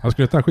 Han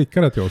skulle inte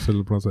skicka det till oss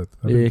eller på något sätt.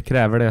 Vi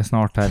kräver det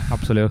snart här,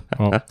 absolut.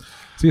 Ja.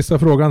 Sista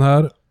frågan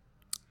här.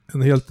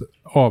 En helt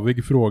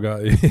avig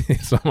fråga i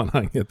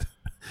sammanhanget.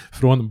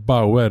 Från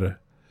Bauer.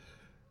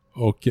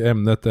 Och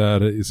ämnet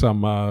är i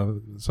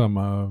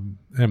samma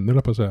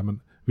ämne, på att säga. Men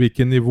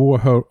vilken nivå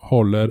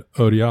håller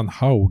Örjan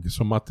Haug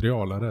som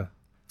materialare?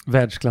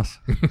 Världsklass.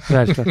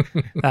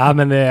 Ja,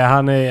 men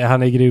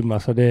han är grym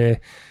alltså.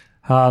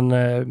 Han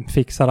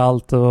fixar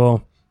allt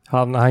och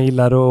han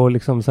gillar att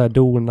liksom så här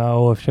dona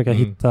och försöka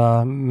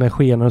hitta med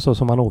skenor och så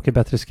som han åker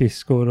bättre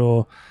skridskor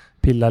och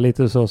pilla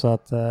lite och så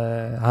att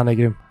han är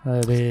grym.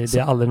 Det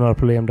är aldrig några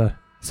problem där.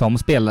 Som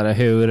spelare,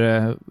 hur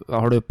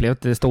har du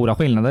upplevt det stora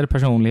skillnader,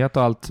 personlighet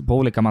och allt på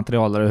olika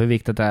materialare? Hur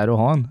viktigt det är att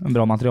ha en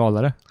bra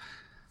materialare?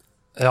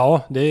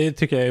 Ja, det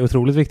tycker jag är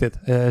otroligt viktigt.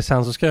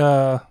 Sen så ska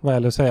jag vara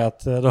ärlig och säga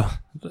att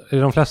i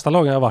de flesta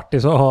lagen jag har varit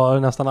i så har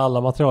nästan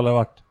alla materialare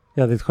varit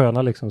jävligt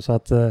sköna liksom. Så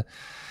att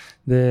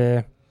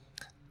det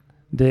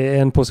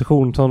är en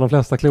position som de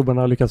flesta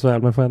klubbarna har lyckats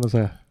väl med, får jag ändå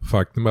säga.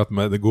 Faktum är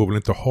att det går väl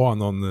inte att ha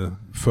någon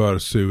för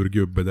sur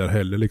gubbe där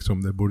heller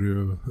liksom. Det borde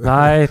ju...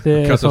 Nej, det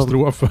är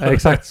katastrof.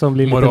 Exakt, som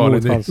blir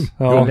lite motfalls.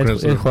 Ja, det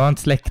är ett skönt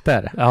släkt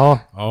där.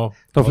 Ja,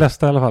 de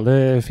flesta i alla fall.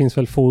 Det finns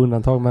väl få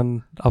undantag,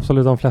 men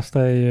absolut de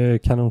flesta är ju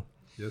kanon.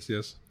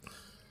 Yes.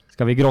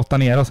 Ska vi grotta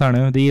ner oss här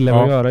nu? Det gillar vi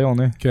att göra,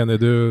 Jonny. Kenny,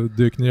 du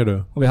dyk ner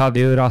du. Och vi hade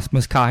ju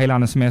Rasmus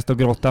Kahilainen som mest och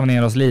grottade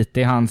ner oss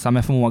lite i hans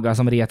med förmåga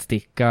som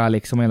retsticka,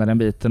 liksom hela den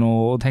biten.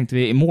 Och tänkte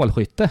vi i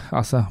målskytte,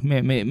 alltså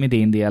med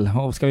din del.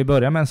 Och ska vi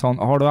börja med en sån?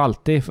 Har du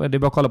alltid, det är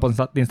bara att kolla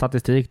på din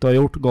statistik, du har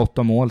gjort gott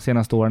om mål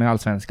senaste åren i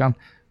Allsvenskan.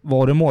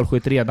 Var du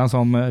målskytt redan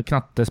som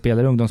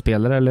knattespelare,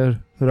 ungdomsspelare,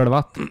 eller hur har det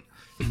varit?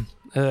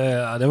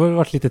 Det har väl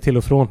varit lite till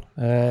och från.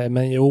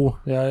 Men jo,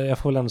 jag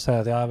får väl ändå säga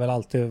att jag har väl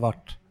alltid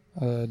varit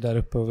där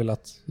uppe och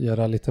velat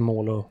göra lite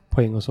mål och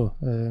poäng och så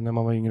när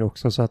man var yngre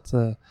också. Så att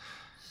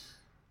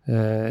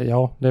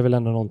ja, det är väl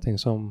ändå någonting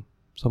som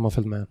har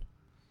följt med.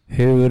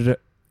 Hur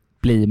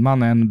blir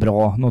man en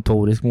bra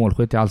notorisk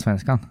målskytt i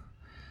Allsvenskan?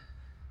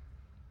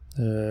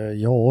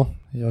 Ja,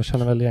 jag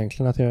känner väl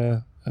egentligen att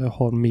jag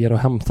har mer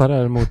att hämta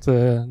där mot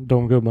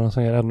de gubbarna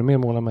som gör ännu mer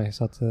mål än mig.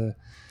 Så att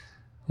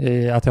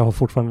jag har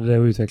fortfarande det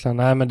att utveckla.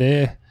 Nej, men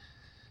det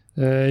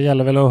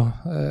gäller väl att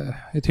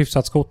ett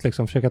hyfsat skott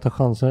liksom. Försöka ta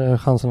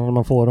chanserna när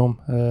man får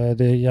dem.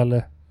 Det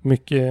gäller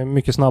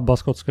mycket snabba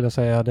skott skulle jag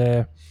säga.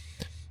 Det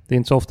är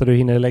inte så ofta du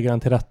hinner lägga den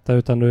till rätta,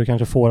 utan du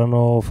kanske får den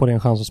och får en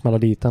chans att smälla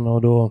dit den,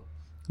 och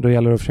då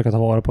gäller det att försöka ta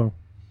vara på den.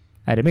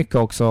 Är det mycket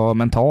också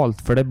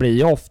mentalt? För det blir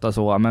ju ofta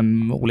så,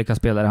 men olika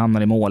spelare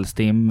hamnar i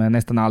målstim,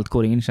 nästan allt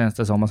går in känns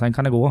det som, och sen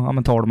kan det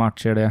gå 12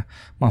 matcher,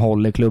 man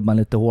håller klubban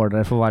lite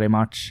hårdare för varje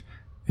match.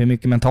 Hur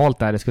mycket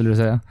mentalt är det, skulle du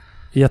säga?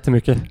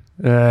 Jättemycket.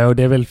 Och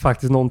det är väl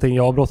faktiskt någonting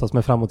jag har brottats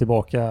med fram och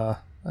tillbaka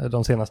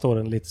de senaste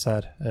åren lite så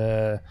här.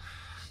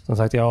 Som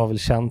sagt, jag har väl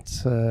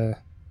känt,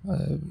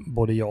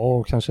 både jag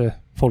och kanske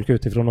folk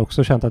utifrån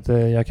också känt att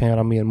jag kan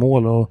göra mer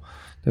mål, och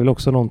det är väl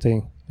också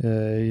någonting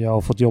jag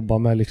har fått jobba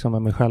med liksom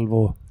med mig själv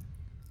och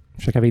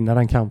försöka vinna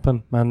den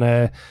kampen. Men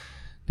det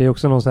är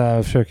också någon så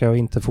här, försöka att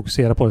inte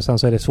fokusera på det. Sen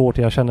så är det svårt.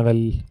 Jag känner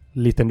väl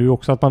lite nu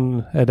också att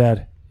man är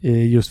där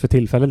just för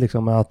tillfället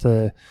liksom, att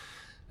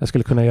jag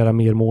skulle kunna göra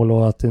mer mål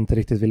och att det inte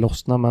riktigt vill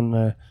lossna,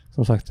 men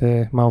som sagt,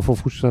 man får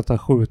fortsätta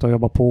skjuta och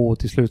jobba på, och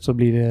till slut så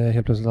blir det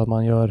helt plötsligt att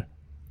man gör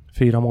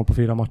 4 mål på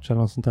 4 matcher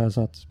eller något sånt där.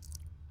 Så att...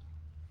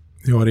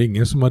 Jag har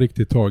ingen som har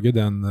riktigt tagit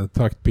den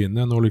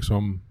taktpinnen och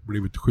liksom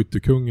blivit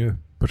skyttekung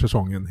per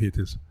säsongen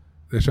hittills.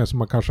 Det känns som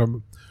man kanske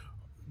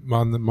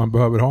man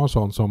behöver ha en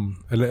sån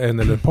som, eller en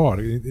eller ett par.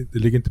 Det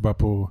ligger inte bara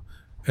på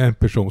en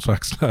persons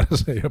axlar,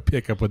 så jag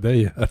pekar på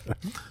dig här.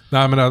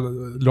 Nej,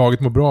 men laget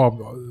mår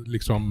bra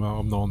liksom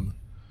om någon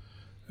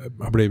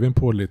har blivit en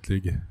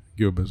pålitlig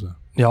gubbe så.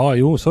 Ja,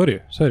 jo, så är det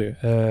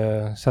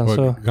ju. Sen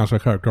så... Ganska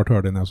självklart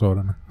hörde när jag sa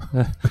det.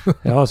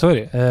 Ja, så är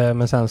det.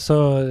 Men sen så,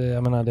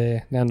 jag menar, det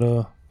är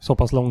ändå så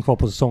pass långt kvar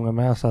på säsongen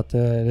med, så att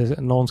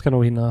någon ska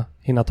nog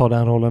hinna ta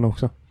den rollen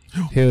också.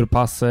 Hur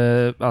pass,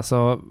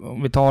 alltså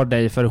om vi tar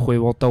dig för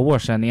 7-8 år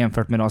sedan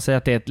jämfört med idag, säg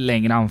att det är ett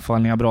längre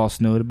anfallning, bra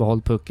snurr,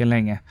 behållt pucken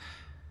länge.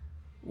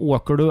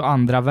 Åker du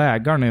andra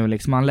vägar nu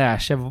liksom, man lär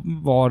sig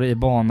var i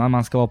banan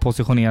man ska vara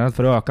positionerad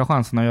för att öka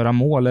chansen att göra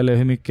mål, eller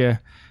hur mycket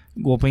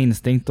går på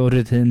instinkt och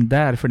rutin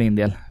där för din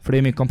del? För det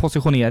är mycket om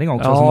positionering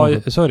också. Ja,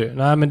 så är det.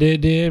 Nej, men det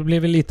blir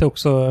väl lite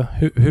också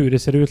hur det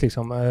ser ut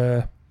liksom.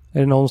 Är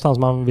det någonstans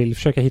man vill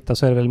försöka hitta,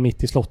 så är det väl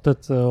mitt i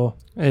slottet och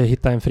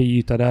hitta en fri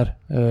yta där.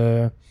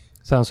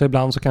 Sen så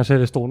ibland så kanske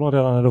det står någon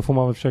redan, då får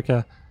man väl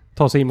försöka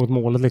ta sig in mot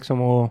målet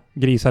liksom och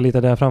grisa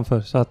lite där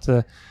framför. Så att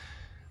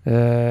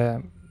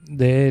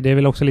det är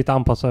väl också lite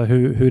anpassa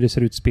hur det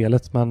ser ut i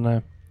spelet,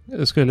 men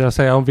skulle jag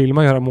säga, om vill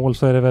man göra mål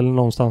så är det väl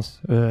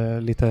någonstans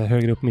lite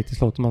högre upp mitt i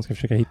slottet man ska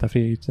försöka hitta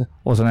fri ytor.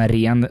 Och sån här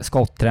ren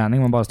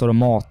skottträning, man bara står och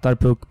matar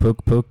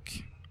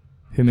puck.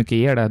 Hur mycket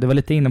ger det? Du var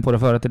lite inne på det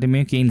förut, det är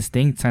mycket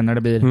instinkt sen när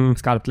det blir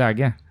skarpt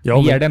läge.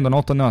 Ja, ger det ändå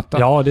något att nöta?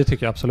 Ja, det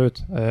tycker jag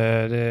absolut.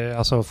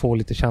 Alltså få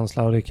lite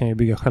känsla, och det kan ju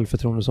bygga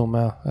självförtroende som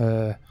med.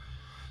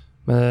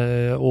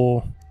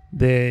 Och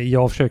det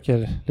jag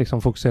försöker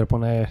liksom fokusera på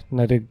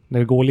när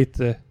det går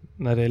lite,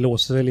 när det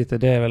låser sig lite,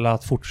 det är väl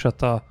att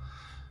fortsätta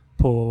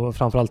på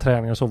framförallt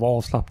träningar så vara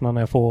avslappnad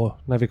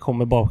när vi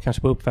kommer bara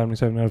kanske på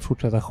uppvärmningsövningar och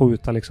fortsätta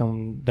skjuta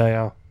liksom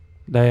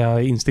där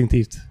jag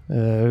instinktivt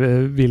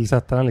vill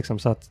sätta den liksom,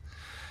 så att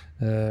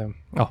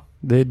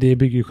det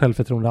bygger ju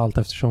självförtroende allt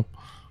eftersom.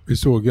 Vi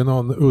såg ju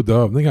någon udda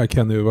övning här,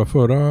 Kenny, var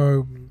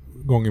förra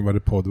gången var det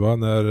podd, va?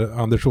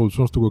 När Anders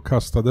Olsson stod och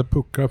kastade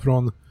puckar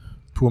från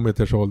 2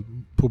 meters håll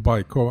på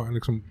Bajkov,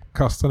 liksom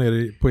kastade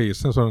ner på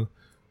isen så den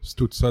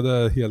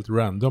studsade helt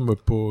random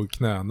upp på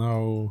knäna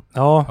och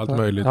allt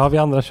möjligt. Ja, vi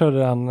andra körde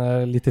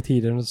den lite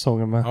tidigare under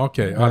säsongen med.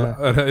 Okej,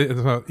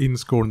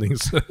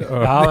 inskolnings.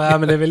 Ja,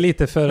 men det är väl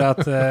lite för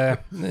att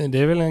det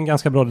är väl en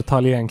ganska bra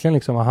detalj egentligen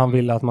liksom. Han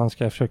vill att man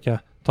ska försöka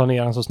ta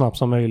ner den så snabbt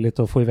som möjligt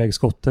och få iväg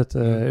skottet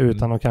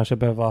utan att kanske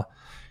behöva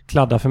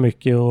kladda för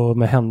mycket och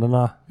med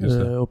händerna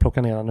och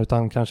plocka ner den,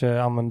 utan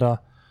kanske använda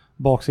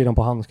baksidan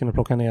på handsken och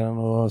plocka ner den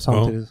och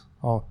samtidigt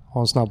ha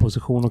en snabb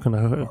position och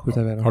kunna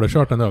skjuta iväg den. Har du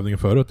kört den övningen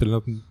förut? Eller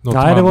något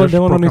nej, det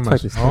var något nytt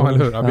faktiskt. Ja,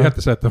 eller hur? Ja, vi har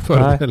inte sett den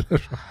förut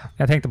heller.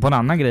 Jag tänkte på en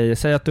annan grej.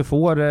 Säg att du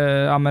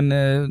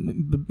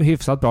får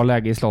hyfsat bra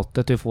läge i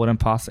slottet. Du får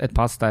ett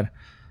pass där.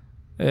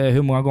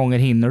 Hur många gånger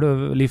hinner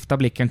du lyfta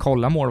blicken,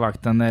 kolla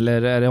målvakten?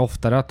 Eller är det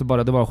oftare att du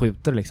bara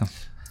skjuter liksom?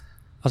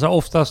 Alltså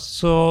oftast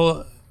så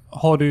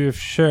har du ju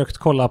försökt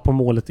kolla på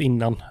målet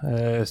innan.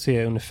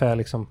 Se ungefär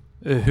liksom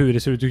hur det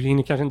ser ut. Du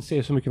kan kanske inte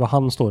se så mycket vad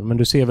han står, men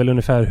du ser väl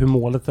ungefär hur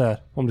målet är.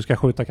 Om du ska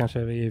skjuta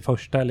kanske i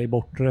första eller i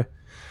bortre.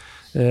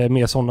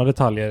 Mer sådana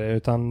detaljer.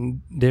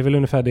 Utan det är väl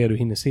ungefär det du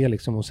hinner se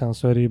liksom. Och sen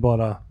så är det ju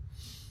bara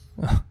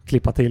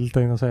klippa till,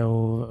 tänkte jag säga,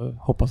 och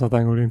hoppas att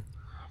den går in.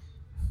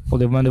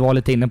 Men du var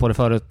lite inne på det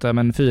förut,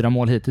 men 4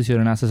 mål hittills i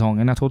den här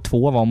säsongen. Jag tror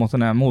 2 var mot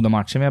den här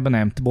Modomatchen vi har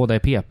benämnt, båda i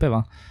PP,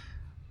 va?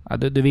 Ja,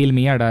 du vill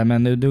mer där,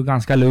 men du är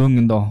ganska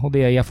lugn då. Och det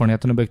är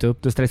erfarenheten du byggt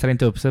upp. Du stressar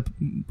inte upp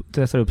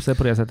sig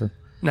på det sättet.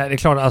 Nej, det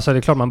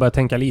är klart man börjar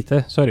tänka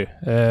lite, så är det ju.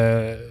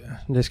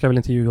 Det ska väl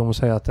inte ljuga om att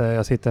säga att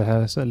jag sitter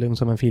här så lugn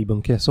som en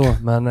filbunke, så.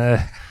 Men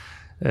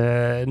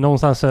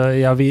någonstans,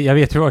 jag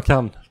vet ju vad jag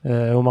kan.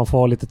 Och man får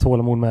ha lite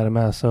tålamod med det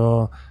med,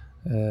 så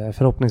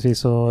förhoppningsvis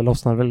så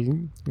lossnar det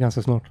väl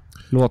ganska snart.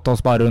 Låt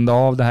oss bara runda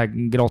av det här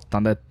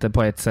grottandet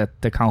på ett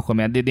sätt kanske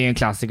med. Det är en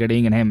klassiker, det är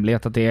ingen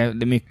hemlighet att det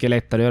är mycket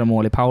lättare att göra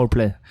mål i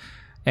powerplay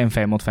än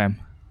 5 mot 5.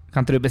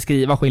 Kan inte du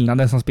beskriva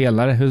skillnaden som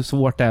spelare? Hur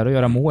svårt det är att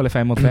göra mål i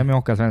 5 mot 5 i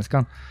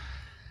Hockeyallsvenskan?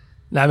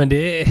 Nej, men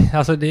det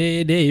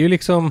är ju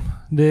liksom,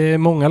 det är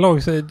många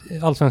lag,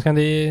 Allsvenskan,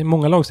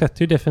 många lag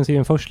sätter ju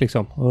defensiven först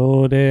liksom.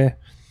 Och det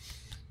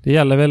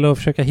gäller väl att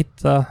försöka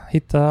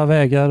hitta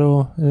vägar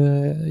och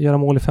göra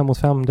mål i 5 mot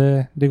 5.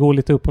 Det går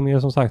lite upp och ner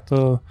som sagt,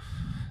 och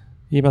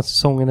i och med att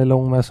säsongen är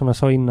lång med, som jag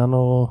sa innan,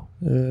 och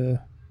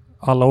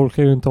alla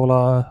orkar ju inte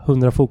hålla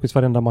 100 fokus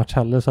varenda match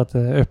heller, så att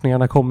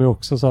öppningarna kommer ju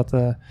också, så att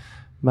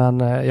men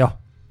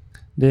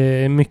det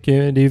är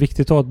mycket, det är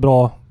viktigt att ha ett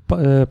bra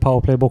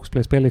powerplay,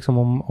 boxplay-spel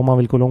liksom, om man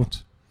vill gå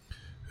långt.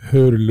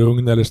 Hur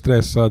lugn eller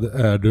stressad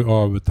är du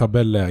av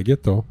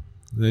tabelläget då?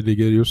 Det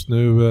ligger just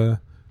nu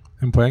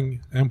en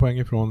poäng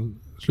ifrån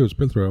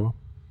slutspel, tror jag, va?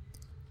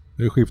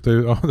 Det skiftar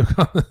ju,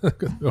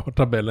 var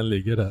tabellen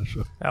ligger där så.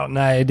 Ja,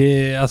 nej,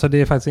 det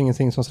är faktiskt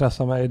ingenting som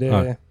stressar mig.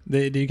 Det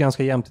är ju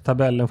ganska jämnt i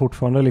tabellen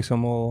fortfarande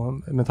liksom, och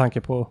med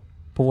tanke på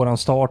våran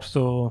start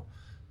så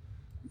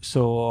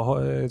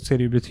ser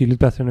det ju betydligt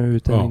bättre nu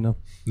ut än innan.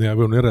 Ni har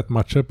vunnit rätt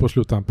matcher på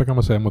sluttampen, kan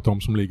man säga, mot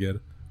de som ligger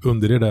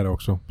under er där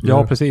också.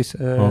 Ja, precis.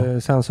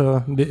 Sen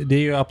så, det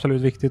är ju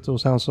absolut viktigt,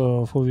 och sen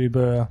så får vi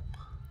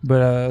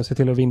börja se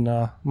till att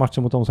vinna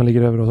matchen mot de som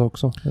ligger över oss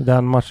också.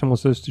 Den matchen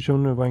mot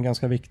Östersund nu var en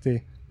ganska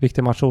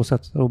viktig match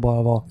oavsett, och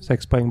bara vara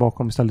 6 poäng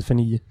bakom istället för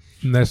 9.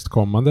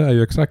 Nästkommande är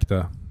ju exakt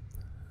det.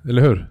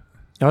 Eller hur?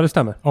 Ja, det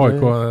stämmer.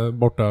 AIK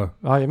borta.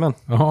 Jajamän.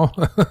 Ja.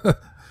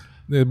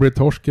 Det blev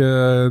torsk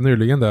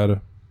nyligen där.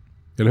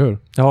 Eller hur?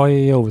 Ja,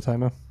 i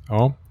overtime.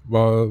 Ja.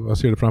 Vad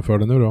ser du framför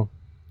dig nu då?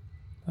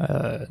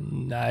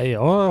 Nej,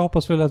 jag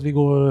hoppas väl att vi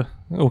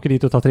åker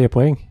dit och tar 3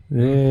 poäng.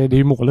 Det är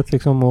ju målet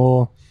liksom,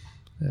 och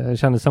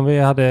kändes som vi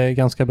hade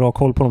ganska bra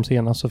koll på dem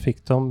senast, så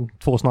fick de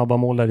 2 snabba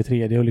mål där i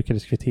tredje och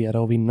lyckades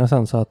kvittera och vinna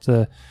sen, så att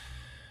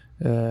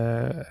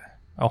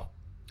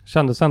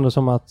kändes ändå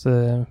som att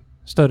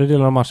större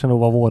delen av matchen då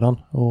var våran,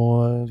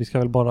 och vi ska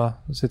väl bara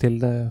se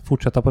till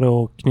fortsätta på det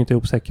och knyta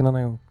ihop säcken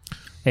en gång.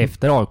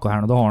 Efter AIK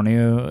här då har ni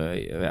ju,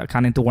 jag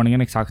kan inte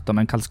ordningen exakt då,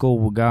 men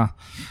Karlskoga,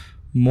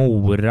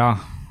 Mora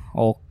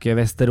och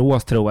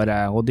Västerås tror jag det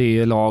är, och det är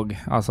ju lag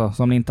alltså,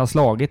 som ni inte har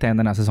slagit än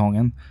den här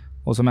säsongen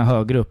och som är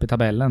högre upp i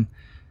tabellen.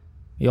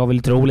 Jag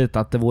vill tro lite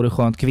att det vore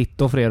skönt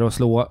kvitto för er att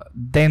slå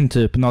den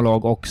typen av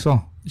lag också.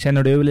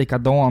 Känner du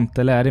likadant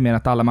eller är det mer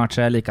att alla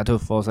matcher är lika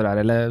tuffa och sådär?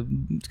 Eller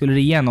skulle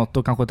det ge något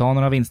och kanske ta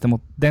några vinster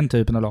mot den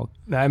typen av lag?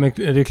 Nej, men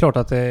det är klart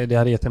att det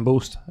hade gett en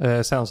boost.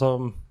 Sen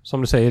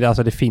som du säger,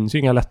 alltså det finns ju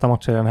inga lätta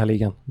matcher i den här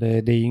ligan. Det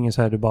är ju ingen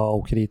så här du bara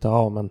åker dit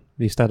och men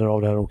vi städar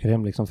av det här och åker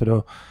hem liksom. För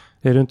då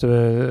är du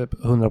inte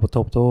 100 på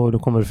topp, då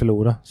kommer du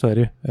förlora. Så är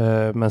det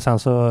ju. Men sen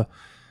så,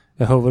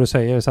 jag hör vad du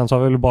säger. Sen så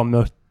har vi väl bara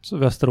mött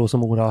Västerås och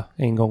Mora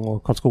en gång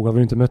och Karlskoga har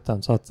vi inte mött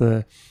den. Så att,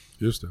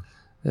 just det.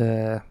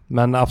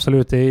 Men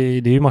absolut, det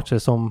är ju matcher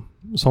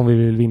som vi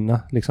vill vinna.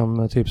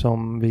 Liksom, typ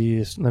som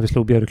när vi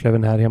slog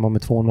Björklöven här hemma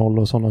med 2-0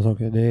 och sådana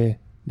saker.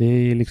 Det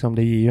är liksom,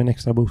 det ger ju en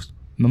extra boost.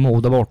 Men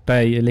Modo borta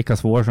är ju lika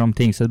svår som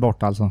Tingsryd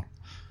borta alltså.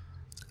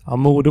 Ja,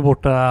 Modo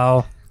borta.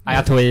 Ja. Nej,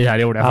 jag tog i här,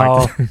 det gjorde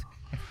jag faktiskt.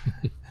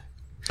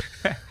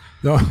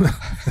 Ja.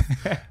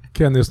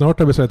 Kenny, snart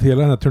har vi sett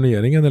hela den här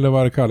turneringen eller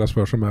vad det kallas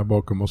för som är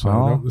bakom oss.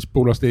 Ja.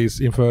 Spolas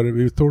det inför,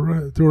 vi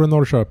tror det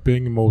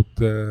Norrköping mot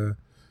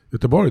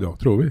Göteborg då,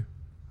 tror vi.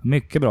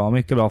 Mycket bra,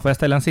 mycket bra. Får jag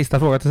ställa en sista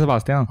fråga till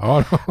Sebastian?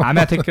 Ja. Nej, men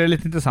jag tycker det är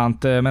lite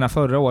intressant. Men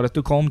förra året,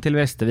 du kom till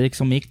Västervik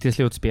som gick till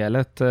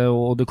slutspelet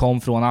och du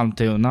kom från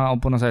Almtuna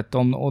och på något sätt,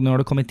 och nu har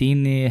du kommit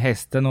in i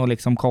hästen och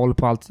liksom koll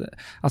på allt,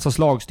 alltså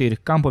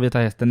slagstyrkan på Vita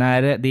Hästen.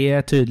 Är det är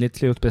ett tydligt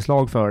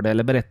slutspelslag för det?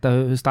 Eller berätta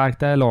hur starkt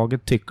det är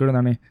laget, tycker du,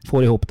 när ni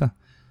får ihop det?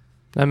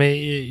 Nej,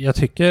 men jag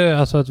tycker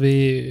alltså att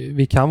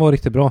vi kan vara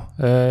riktigt bra.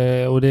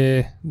 Och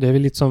det är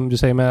väl lite som du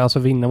säger med alltså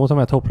vinna mot de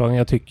här topplagen.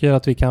 Jag tycker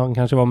att vi kan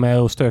kanske vara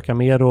med och stöka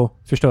mer och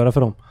förstöra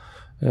för dem.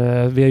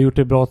 Vi har gjort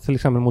det bra till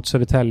exempel mot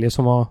Södertälje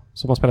som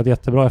har spelat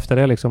jättebra efter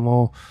det liksom.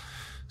 Och,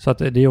 så att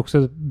det är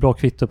också ett bra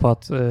kvitto på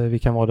att vi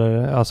kan vara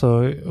där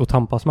alltså, och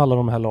tampas med alla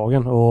de här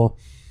lagen. Och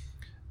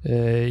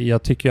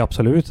jag tycker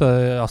absolut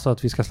alltså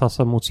att vi ska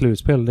slassa mot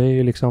slutspel. Det är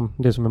ju liksom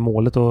det som är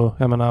målet. Och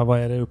jag menar, vad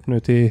är det upp nu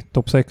till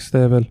topp 6? Det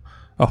är väl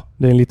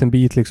det är en liten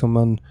bit liksom,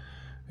 men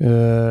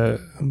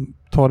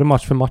tar det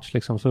match för match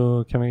liksom,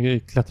 så kan vi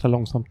klättra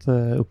långsamt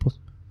uppåt.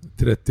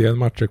 31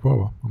 matcher kvar,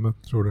 va? Om jag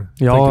tror det.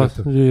 Ja,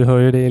 du hör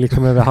ju det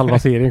liksom över halva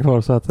serien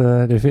kvar, så att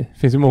det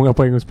finns ju många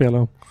poäng att spela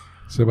om.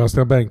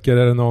 Sebastian Benker,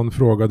 är det någon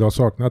fråga du har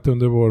saknat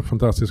under vår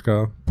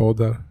fantastiska podd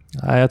där?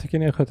 Nej, jag tycker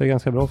ni sköter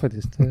ganska bra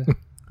faktiskt.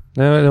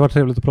 Det var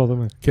trevligt att prata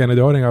med. Kenny,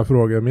 du har inga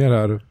frågor mer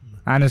här?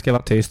 Nej, nu ska jag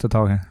vara tyst ett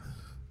tag här.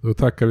 Då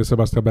tackar vi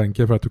Sebastian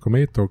Benker för att du kom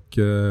hit och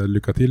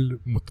lycka till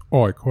mot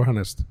AIK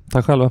härnäst.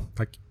 Tack själva.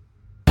 Tack.